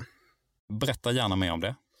maj. Ja. Berätta gärna mer om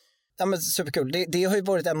det. Ja, men superkul. Det har ju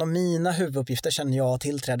varit en av mina huvuduppgifter sedan jag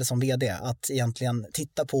tillträdde som vd. Att egentligen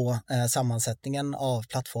titta på sammansättningen av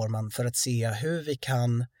plattformen för att se hur vi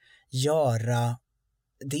kan göra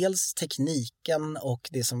dels tekniken och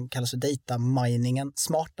det som kallas för data miningen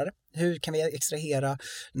smartare. Hur kan vi extrahera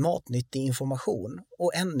matnyttig information?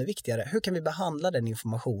 Och ännu viktigare, hur kan vi behandla den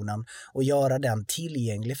informationen och göra den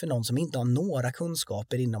tillgänglig för någon som inte har några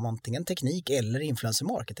kunskaper inom antingen teknik eller influencer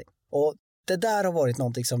marketing? Och det där har varit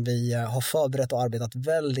någonting som vi har förberett och arbetat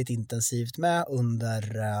väldigt intensivt med under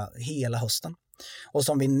hela hösten. Och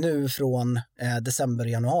som vi nu från december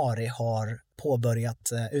och januari har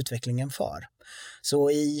påbörjat utvecklingen för.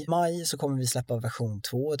 Så i maj så kommer vi släppa version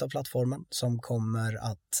 2 av plattformen som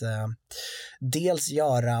kommer att dels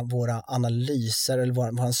göra våra analyser eller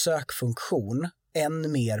vår sökfunktion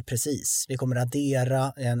än mer precis. Vi kommer att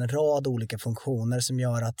addera en rad olika funktioner som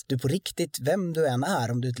gör att du på riktigt, vem du än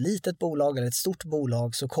är, om du är ett litet bolag eller ett stort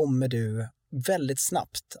bolag, så kommer du väldigt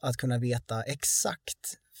snabbt att kunna veta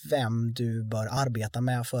exakt vem du bör arbeta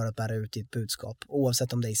med för att bära ut ditt budskap,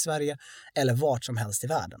 oavsett om det är i Sverige eller vart som helst i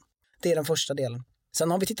världen. Det är den första delen.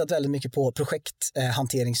 Sen har vi tittat väldigt mycket på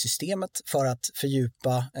projekthanteringssystemet för att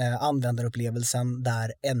fördjupa användarupplevelsen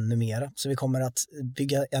där ännu mer. Så vi kommer att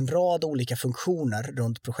bygga en rad olika funktioner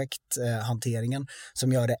runt projekthanteringen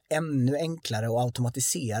som gör det ännu enklare och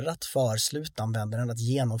automatiserat för slutanvändaren att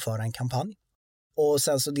genomföra en kampanj. Och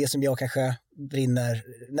sen så det som jag kanske brinner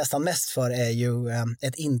nästan mest för är ju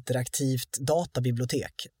ett interaktivt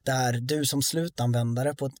databibliotek där du som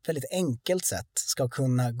slutanvändare på ett väldigt enkelt sätt ska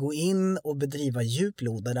kunna gå in och bedriva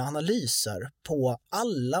djuplodade analyser på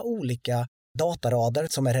alla olika datarader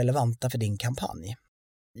som är relevanta för din kampanj.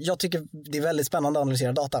 Jag tycker det är väldigt spännande att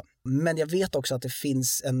analysera data, men jag vet också att det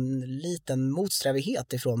finns en liten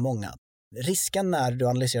motsträvighet ifrån många. Risken när du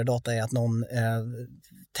analyserar data är att någon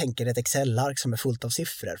tänker ett Excel-ark som är fullt av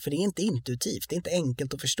siffror. För det är inte intuitivt, det är inte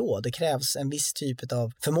enkelt att förstå. Det krävs en viss typ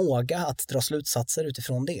av förmåga att dra slutsatser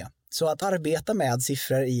utifrån det. Så att arbeta med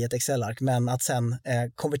siffror i ett Excel-ark men att sen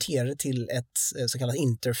konvertera det till ett så kallat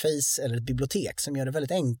interface eller ett bibliotek som gör det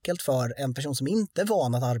väldigt enkelt för en person som inte är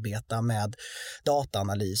van att arbeta med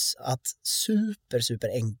dataanalys att super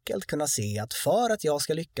enkelt kunna se att för att jag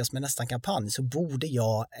ska lyckas med nästa kampanj så borde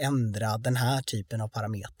jag ändra den här typen av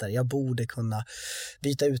parameter. Jag borde kunna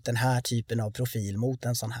byta ut den här typen av profil mot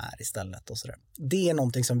en sån här istället och sådär. Det är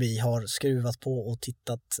någonting som vi har skruvat på och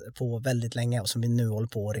tittat på väldigt länge och som vi nu håller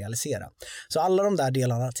på att realisera. Så alla de där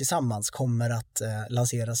delarna tillsammans kommer att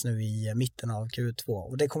lanseras nu i mitten av Q2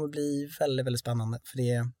 och det kommer bli väldigt, väldigt spännande för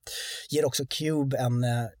det ger också Cube en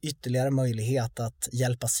ytterligare möjlighet att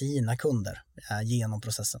hjälpa sina kunder genom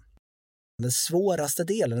processen. Den svåraste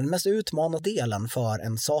delen, den mest utmanande delen för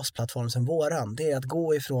en SaaS-plattform som våran, det är att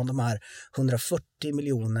gå ifrån de här 140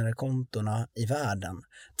 miljoner kontona i världen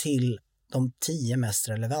till de 10 mest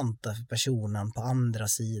relevanta för personen på andra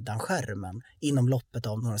sidan skärmen inom loppet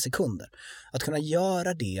av några sekunder. Att kunna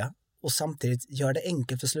göra det och samtidigt göra det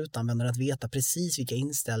enkelt för slutanvändaren att veta precis vilka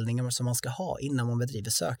inställningar som man ska ha innan man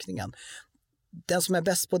bedriver sökningen. Den som är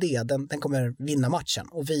bäst på det, den kommer vinna matchen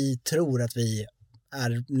och vi tror att vi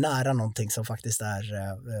är nära någonting som faktiskt är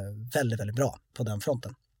väldigt, väldigt bra på den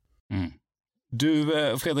fronten. Mm. Du,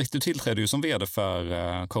 Fredrik, du tillträdde ju som vd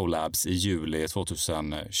för Colabs i juli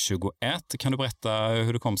 2021. Kan du berätta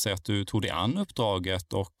hur det kom sig att du tog dig an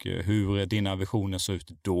uppdraget och hur dina visioner såg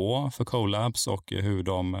ut då för Colabs och hur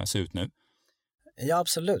de ser ut nu? Ja,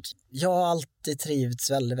 absolut. Jag har alltid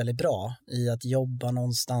trivts väldigt, väldigt bra i att jobba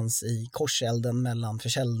någonstans i korselden mellan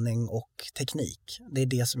försäljning och teknik. Det är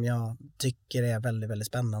det som jag tycker är väldigt, väldigt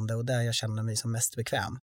spännande och där jag känner mig som mest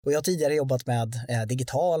bekväm. Och jag har tidigare jobbat med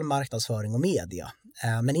digital marknadsföring och media,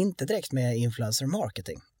 men inte direkt med influencer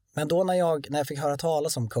marketing. Men då när jag fick höra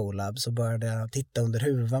talas om Colab så började jag titta under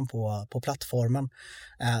huven på plattformen,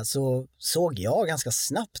 så såg jag ganska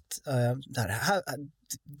snabbt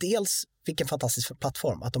dels vilken fantastisk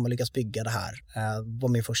plattform att de har lyckats bygga det här, var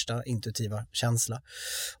min första intuitiva känsla.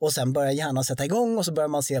 Och sen börjar hjärnan sätta igång och så börjar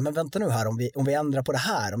man se, men vänta nu här, om vi ändrar på det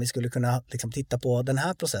här, om vi skulle kunna liksom titta på den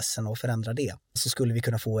här processen och förändra det, så skulle vi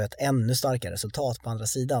kunna få ett ännu starkare resultat på andra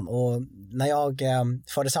sidan. Och när jag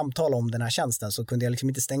förde samtal om den här tjänsten så kunde jag liksom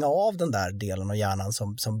inte stänga av den där delen av hjärnan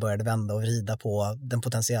som började vända och vrida på den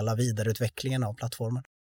potentiella vidareutvecklingen av plattformen.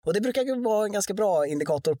 Och det brukar vara en ganska bra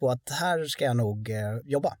indikator på att här ska jag nog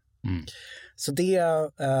jobba. Mm. Så det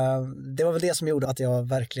var väl det som gjorde att jag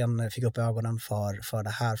verkligen fick upp ögonen för det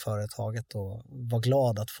här företaget och var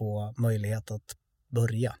glad att få möjlighet att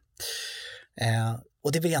börja.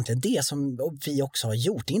 Och det är väl egentligen det som vi också har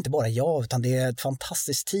gjort. Det är inte bara jag, utan det är ett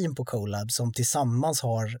fantastiskt team på Colab som tillsammans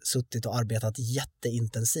har suttit och arbetat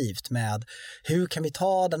jätteintensivt med hur kan vi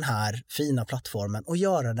ta den här fina plattformen och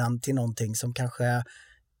göra den till någonting som kanske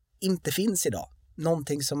inte finns idag.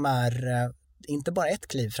 Någonting som är inte bara ett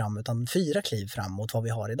kliv fram utan 4 kliv fram mot vad vi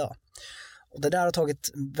har idag. Och det där har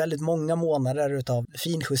tagit väldigt många månader utav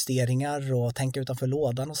finjusteringar och tänka utanför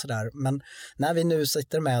lådan och sådär. Men när vi nu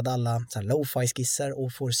sitter med alla så här lo-fi-skisser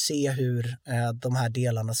och får se hur de här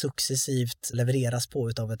delarna successivt levereras på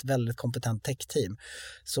utav ett väldigt kompetent tech-team,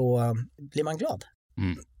 så blir man glad.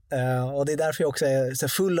 Och det är därför jag också är så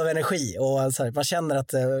full av energi och så här, man känner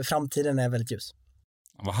att framtiden är väldigt ljus.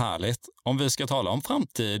 Vad härligt. Om vi ska tala om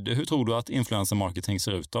framtid, hur tror du att influencer marketing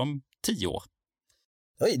ser ut om 10 år?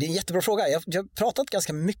 Oj, det är en jättebra fråga. Jag har pratat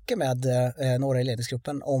ganska mycket med några i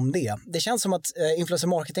ledningsgruppen om det. Det känns som att influencer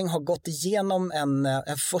marketing har gått igenom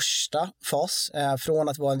en första fas från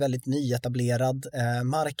att vara en väldigt nyetablerad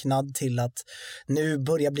marknad till att nu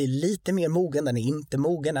börja bli lite mer mogen. Den är inte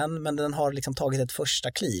mogen än, men den har liksom tagit ett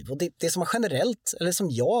första kliv. Och det som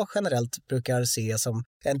jag generellt brukar se som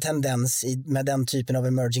en tendens med den typen av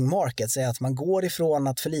emerging markets är att man går ifrån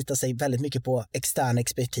att förlita sig väldigt mycket på extern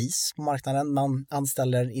expertis på marknaden. Man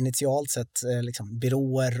anställer initialt sett liksom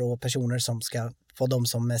byråer och personer som ska vara de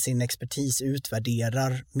som med sin expertis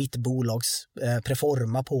utvärderar mitt bolags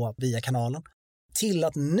performa på via kanalen. Till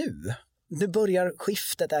att nu börjar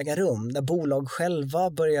skiftet äga rum där bolag själva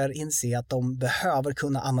börjar inse att de behöver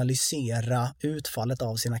kunna analysera utfallet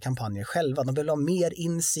av sina kampanjer själva. De vill ha mer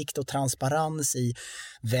insikt och transparens i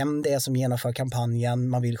vem det är som genomför kampanjen.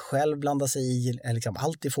 Man vill själv blanda sig i liksom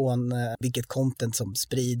allt ifrån vilket content som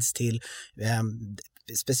sprids till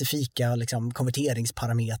specifika liksom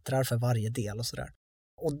konverteringsparametrar för varje del och sådär.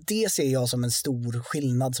 Och det ser jag som en stor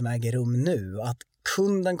skillnad som äger rum nu, att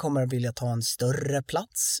kunden kommer att vilja ta en större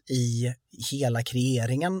plats i hela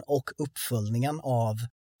kreeringen och uppföljningen av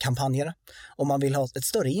kampanjerna. Och man vill ha ett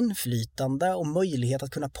större inflytande och möjlighet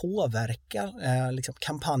att kunna påverka liksom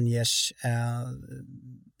kampanjers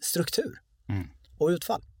struktur och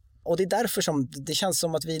utfall. Och det är därför som det känns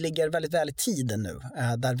som att vi ligger väldigt väl i tiden nu,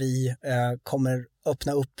 där vi kommer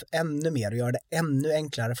öppna upp ännu mer och göra det ännu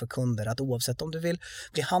enklare för kunder att oavsett om du vill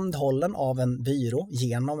bli handhållen av en byrå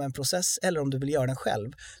genom en process eller om du vill göra den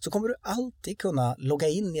själv, så kommer du alltid kunna logga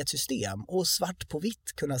in i ett system och svart på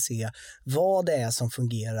vitt kunna se vad det är som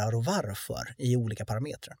fungerar och varför i olika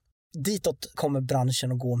parametrar. Ditåt kommer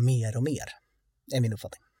branschen att gå mer och mer, är min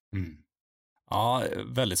uppfattning. Ja,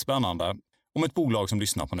 väldigt spännande. Om ett bolag som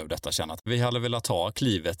lyssnar på nu detta känner att vi hade velat ta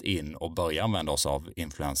klivet in och börja använda oss av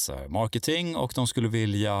influencer marketing och de skulle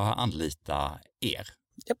vilja anlita er.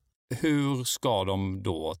 Yep. Hur ska de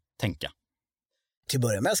då tänka? Till att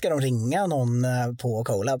börja med ska de ringa någon på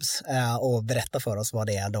Colabs och berätta för oss vad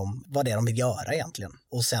det är de vill göra egentligen.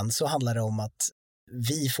 Och sen så handlar det om att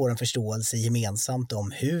vi får en förståelse gemensamt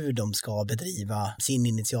om hur de ska bedriva sin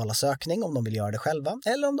initiala sökning, om de vill göra det själva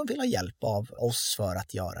eller om de vill ha hjälp av oss för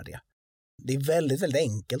att göra det. Det är väldigt, väldigt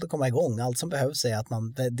enkelt att komma igång. Allt som behövs är att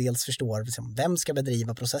man dels förstår liksom, vem ska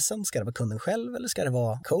bedriva processen. Ska det vara kunden själv eller ska det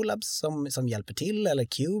vara Colabs som hjälper till eller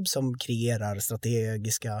Cube som kreerar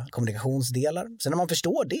strategiska kommunikationsdelar. Så när man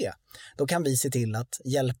förstår det, då kan vi se till att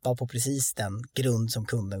hjälpa på precis den grund som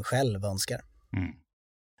kunden själv önskar.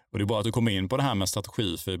 Och det är bra att du kommer in på det här med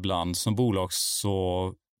strategi, för ibland som bolag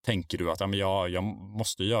så tänker du att jag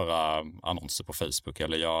måste göra annonser på Facebook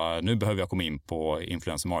eller nu behöver jag komma in på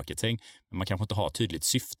influencer marketing. Men man kanske inte har ett tydligt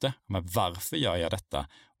syfte. Men varför gör jag detta?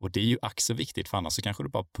 Och det är ju också viktigt, för annars så kanske du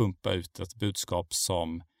bara pumpar ut ett budskap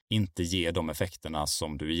som inte ger de effekterna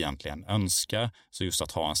som du egentligen önskar. Så just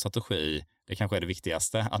att ha en strategi, det kanske är det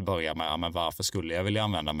viktigaste, att börja med men varför skulle jag vilja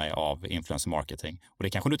använda mig av influencer marketing? Och det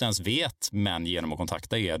kanske du inte ens vet, men genom att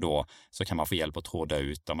kontakta er då så kan man få hjälp att tråda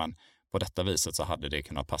ut. Men på detta viset så hade det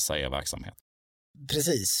kunnat passa er verksamhet.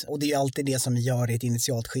 Precis, och det är ju alltid det som vi gör i ett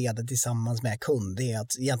initialt skede tillsammans med kund, det är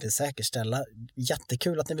att egentligen säkerställa,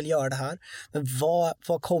 jättekul att ni vill göra det här, men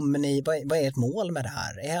vad kommer ni, vad är ert mål med det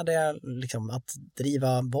här? Är det liksom att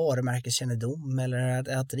driva varumärkeskännedom eller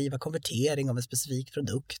att driva konvertering av en specifik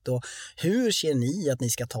produkt, och hur ser ni att ni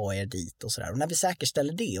ska ta er dit och sådär? Och när vi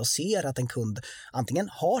säkerställer det och ser att en kund antingen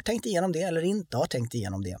har tänkt igenom det eller inte har tänkt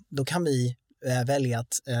igenom det, då kan vi välja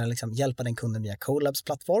att liksom hjälpa den kunden via Colabs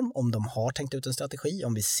plattform om de har tänkt ut en strategi,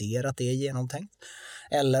 om vi ser att det är genomtänkt.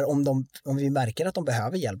 Eller om vi märker att de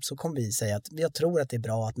behöver hjälp så kommer vi säga att jag tror att det är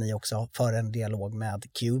bra att ni också för en dialog med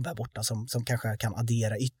Cube här borta som kanske kan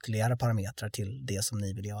addera ytterligare parametrar till det som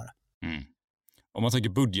ni vill göra. Mm. Om man tänker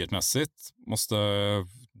budgetmässigt, måste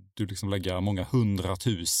du liksom lägga många 100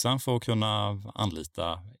 000 för att kunna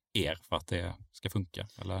anlita er för att det ska funka?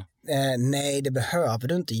 Eller? Nej, det behöver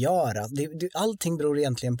du inte göra. Allting beror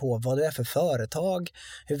egentligen på vad du är för företag,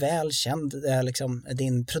 hur välkänd liksom,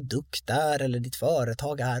 din produkt är eller ditt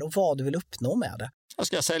företag är och vad du vill uppnå med det. Jag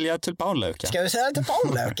ska sälja tulpanlökar. Ska vi sälja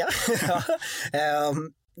tulpanlökar? Ja.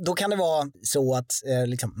 Då kan det vara så att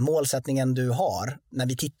liksom, målsättningen du har, när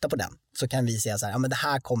vi tittar på den så kan vi säga så här, ja men det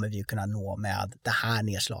här kommer vi kunna nå med det här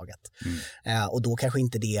nedslaget. Och då kanske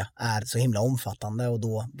inte det är så himla omfattande och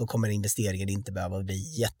då kommer investeringen inte behöva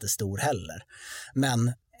bli jättestor heller.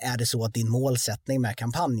 Men är det så att din målsättning med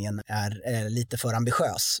kampanjen är lite för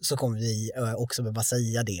ambitiös så kommer vi också behöva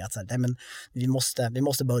säga det att så här, nej, men vi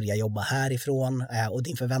måste börja jobba härifrån och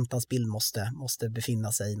din förväntansbild måste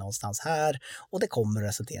befinna sig någonstans här och det kommer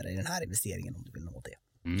resultera i den här investeringen om du vill nå det.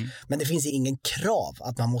 Men det finns ingen krav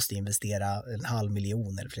att man måste investera 500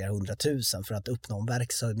 000 eller flera 100 000 för att uppnå en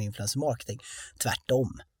verksamhet med influencer marketing.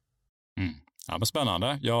 Tvärtom. Ja, men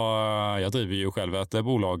spännande. Jag driver ju själv ett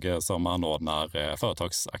bolag som anordnar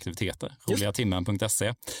företagsaktiviteter,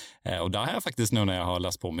 roligatimmen.se. Och där har jag faktiskt nu när jag har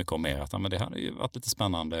läst på mycket om er att men det hade ju varit lite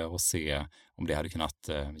spännande att se om det hade kunnat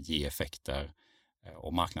ge effekter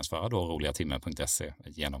och marknadsföra då roligatimmen.se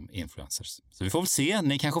genom influencers. Så vi får väl se,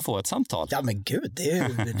 ni kanske får ett samtal. Ja men gud, det är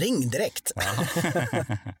ju ring direkt.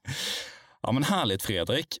 Ja men härligt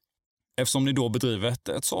Fredrik. Eftersom ni då bedriver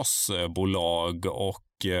ett SaaS-bolag och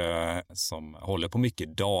som håller på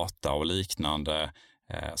mycket data och liknande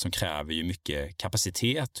som kräver ju mycket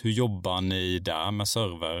kapacitet. Hur jobbar ni där med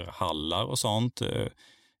serverhallar och sånt?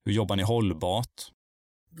 Hur jobbar ni hållbart?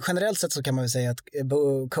 Generellt sett så kan man väl säga att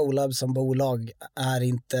Colab som bolag är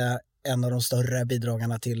inte en av de större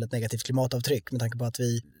bidragarna till ett negativt klimatavtryck med tanke på att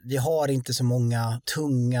vi har inte så många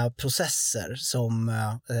tunga processer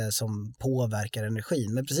som påverkar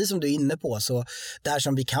energin. Men precis som du är inne på så där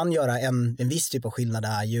som vi kan göra en viss typ av skillnad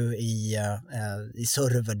är ju i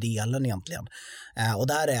serverdelen egentligen. Och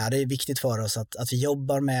där är det viktigt för oss att vi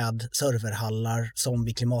jobbar med serverhallar som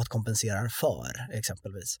vi klimatkompenserar för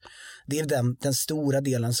exempelvis. Det är den stora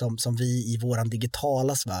delen som vi i våran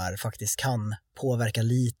digitala sfär faktiskt kan påverka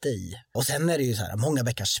lite i. Och sen är det ju så här, många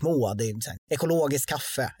bäckar små. Det är så här, ekologiskt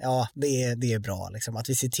kaffe, ja det är bra. Liksom. Att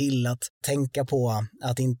vi ser till att tänka på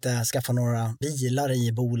att inte skaffa några bilar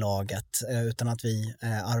i bolaget utan att vi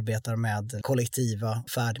arbetar med kollektiva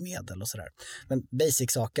färdmedel och sådär. Men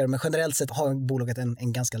basic saker, men generellt sett har bolaget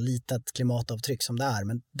en ganska litet klimatavtryck som det är.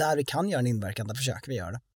 Men där vi kan göra en inverkan, där försöker vi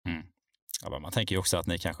göra det. Ja, man tänker ju också att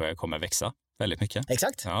ni kanske kommer växa väldigt mycket.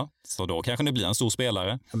 Exakt. Ja, så då kanske ni blir en stor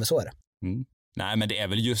spelare. Ja, men så är det. Nej, men det är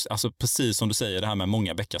väl just, alltså precis som du säger, det här med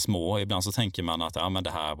många bäckar små. Ibland så tänker man att, ja men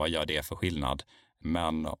det här, vad gör det för skillnad?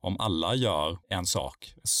 Men om alla gör en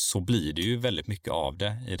sak så blir det ju väldigt mycket av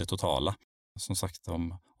det i det totala. Som sagt,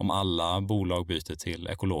 om alla bolag byter till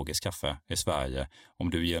ekologisk kaffe i Sverige, om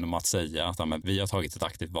du genom att säga att ja, men vi har tagit ett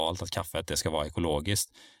aktivt val att kaffet det ska vara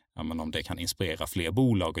ekologiskt, ja, men om det kan inspirera fler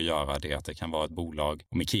bolag att göra det, att det kan vara ett bolag,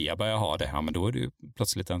 om Ikea börjar ha det, ja, men då är det ju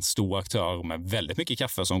plötsligt en stor aktör med väldigt mycket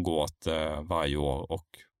kaffe som går åt varje år och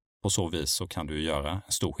på så vis så kan du göra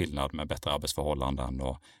en stor skillnad med bättre arbetsförhållanden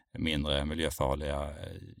och mindre miljöfarliga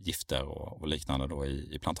gifter och liknande då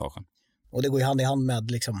i plantagen. Och det går ju hand i hand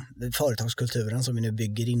med liksom företagskulturen som vi nu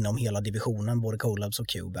bygger inom hela divisionen, både Colabs och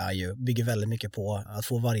Cube bygger väldigt mycket på att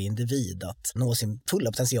få varje individ att nå sin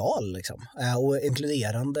fulla potential liksom, och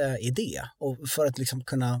inkluderande idé. Och för att liksom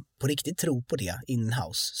kunna på riktigt tro på det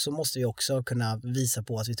in-house så måste vi också kunna visa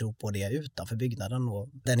på att vi tror på det utanför byggnaden, och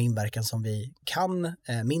den inverkan som vi kan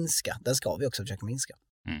minska, den ska vi också försöka minska.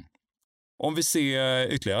 Mm. Om vi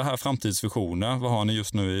ser ytterligare här framtidsvisioner, vad har ni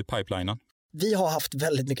just nu i pipelinen? Vi har haft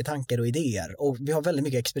väldigt mycket tankar och idéer och vi har väldigt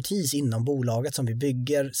mycket expertis inom bolaget som vi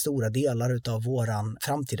bygger stora delar av våran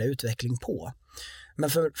framtida utveckling på. Men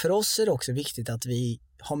för oss är det också viktigt att vi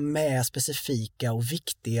har med specifika och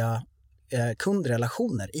viktiga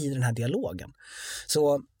kundrelationer i den här dialogen.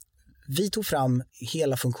 Så vi tog fram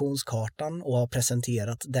hela funktionskartan och har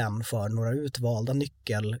presenterat den för några utvalda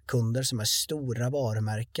nyckelkunder som är stora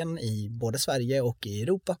varumärken i både Sverige och i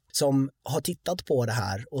Europa som har tittat på det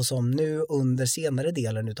här och som nu under senare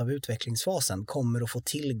delen av utvecklingsfasen kommer att få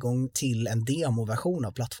tillgång till en demoversion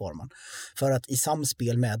av plattformen för att i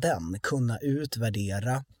samspel med den kunna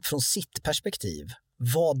utvärdera från sitt perspektiv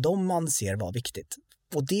vad de anser vara viktigt.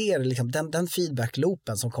 Och det är liksom den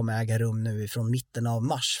feedback-loopen som kommer äga rum nu från mitten av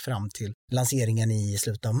mars fram till lanseringen i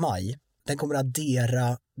slutet av maj. Den kommer att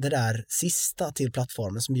addera det där sista till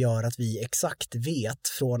plattformen som gör att vi exakt vet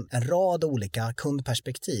från en rad olika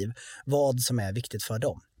kundperspektiv vad som är viktigt för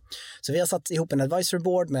dem. Så vi har satt ihop en advisory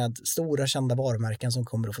board med stora kända varumärken som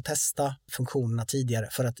kommer att få testa funktionerna tidigare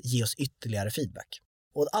för att ge oss ytterligare feedback.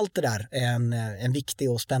 Och allt det där är en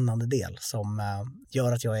viktig och spännande del som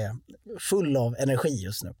gör att jag är full av energi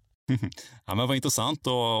just nu. Ja, men vad intressant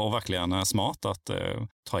och verkligen smart att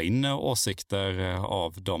ta in åsikter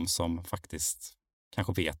av de som faktiskt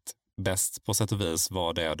kanske vet bäst på sätt och vis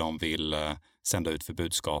vad det är de vill sända ut för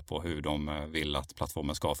budskap och hur de vill att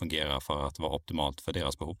plattformen ska fungera för att vara optimalt för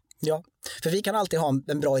deras behov. Ja, för vi kan alltid ha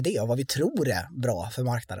en bra idé av vad vi tror är bra för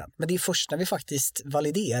marknaden. Men det är först när vi faktiskt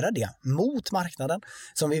validerar det mot marknaden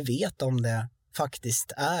som vi vet om det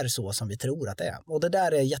faktiskt är så som vi tror att det är. Och det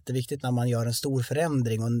där är jätteviktigt när man gör en stor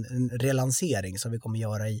förändring och en relansering som vi kommer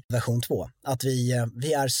göra i version 2. Att vi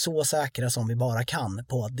är så säkra som vi bara kan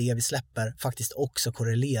på att det vi släpper faktiskt också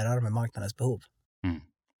korrelerar med marknadens behov. Mm.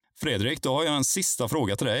 Fredrik, då har jag en sista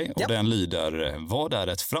fråga till dig och den lyder, vad är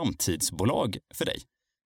ett framtidsbolag för dig?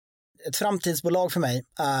 Ett framtidsbolag för mig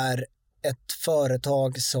är ett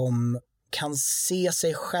företag som kan se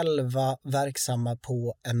sig själva verksamma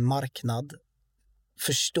på en marknad,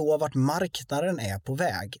 förstå vart marknaden är på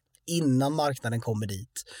väg innan marknaden kommer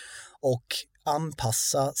dit och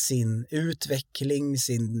anpassa sin utveckling,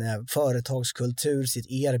 sin företagskultur, sitt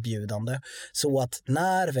erbjudande så att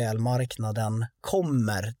när väl marknaden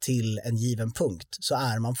kommer till en given punkt så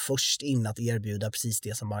är man först in att erbjuda precis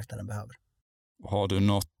det som marknaden behöver. Har du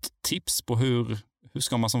något tips på hur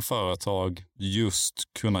ska man som företag just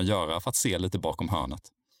kunna göra för att se lite bakom hörnet?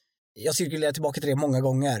 Jag cirkulerar tillbaka till det många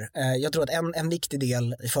gånger. Jag tror att en viktig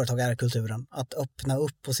del i företag är kulturen. Att öppna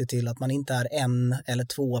upp och se till att man inte är en eller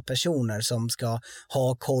två personer som ska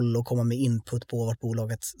ha koll och komma med input på vart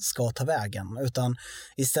bolaget ska ta vägen. Utan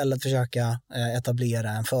istället försöka etablera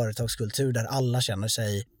en företagskultur där alla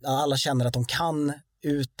känner att de kan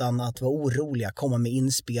utan att vara oroliga komma med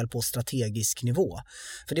inspel på strategisk nivå.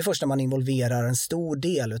 För det är först när man involverar en stor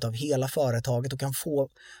del av hela företaget och kan få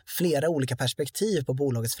flera olika perspektiv på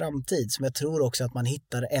bolagets framtid som jag tror också att man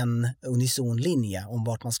hittar en unison linje om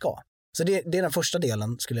vart man ska. Så det är den första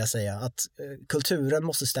delen skulle jag säga, att kulturen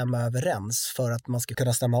måste stämma överens för att man ska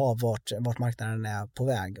kunna stämma av vart marknaden är på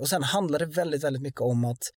väg. Och sen handlar det väldigt, väldigt mycket om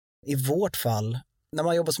att i vårt fall när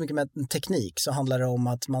man jobbar så mycket med teknik så handlar det om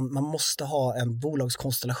att man måste ha en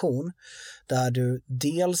bolagskonstellation där du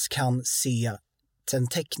dels kan se den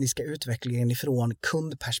tekniska utvecklingen ifrån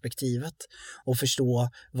kundperspektivet och förstå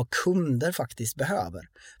vad kunder faktiskt behöver.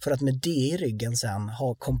 För att med det i ryggen sen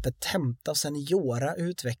ha kompetenta seniora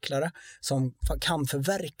utvecklare som kan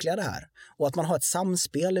förverkliga det här. Och att man har ett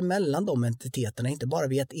samspel mellan de entiteterna, inte bara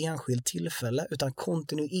vid ett enskilt tillfälle utan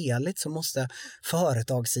kontinuerligt, så måste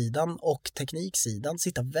företagssidan och tekniksidan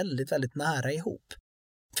sitta väldigt, väldigt nära ihop.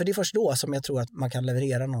 För det är först då som jag tror att man kan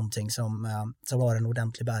leverera någonting som har en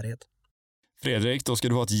ordentlig bärighet. Fredrik, då ska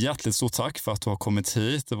du ha ett hjärtligt stort tack för att du har kommit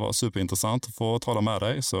hit. Det var superintressant att få tala med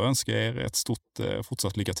dig, så jag önskar er ett stort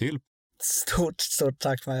fortsatt lycka till. Stort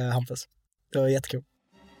tack Hampus. Det var jättekul.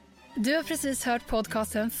 Du har precis hört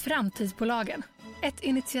podcasten Framtidsbolagen. Ett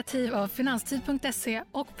initiativ av finanstid.se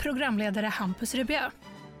och programledare Hampus Rebjö.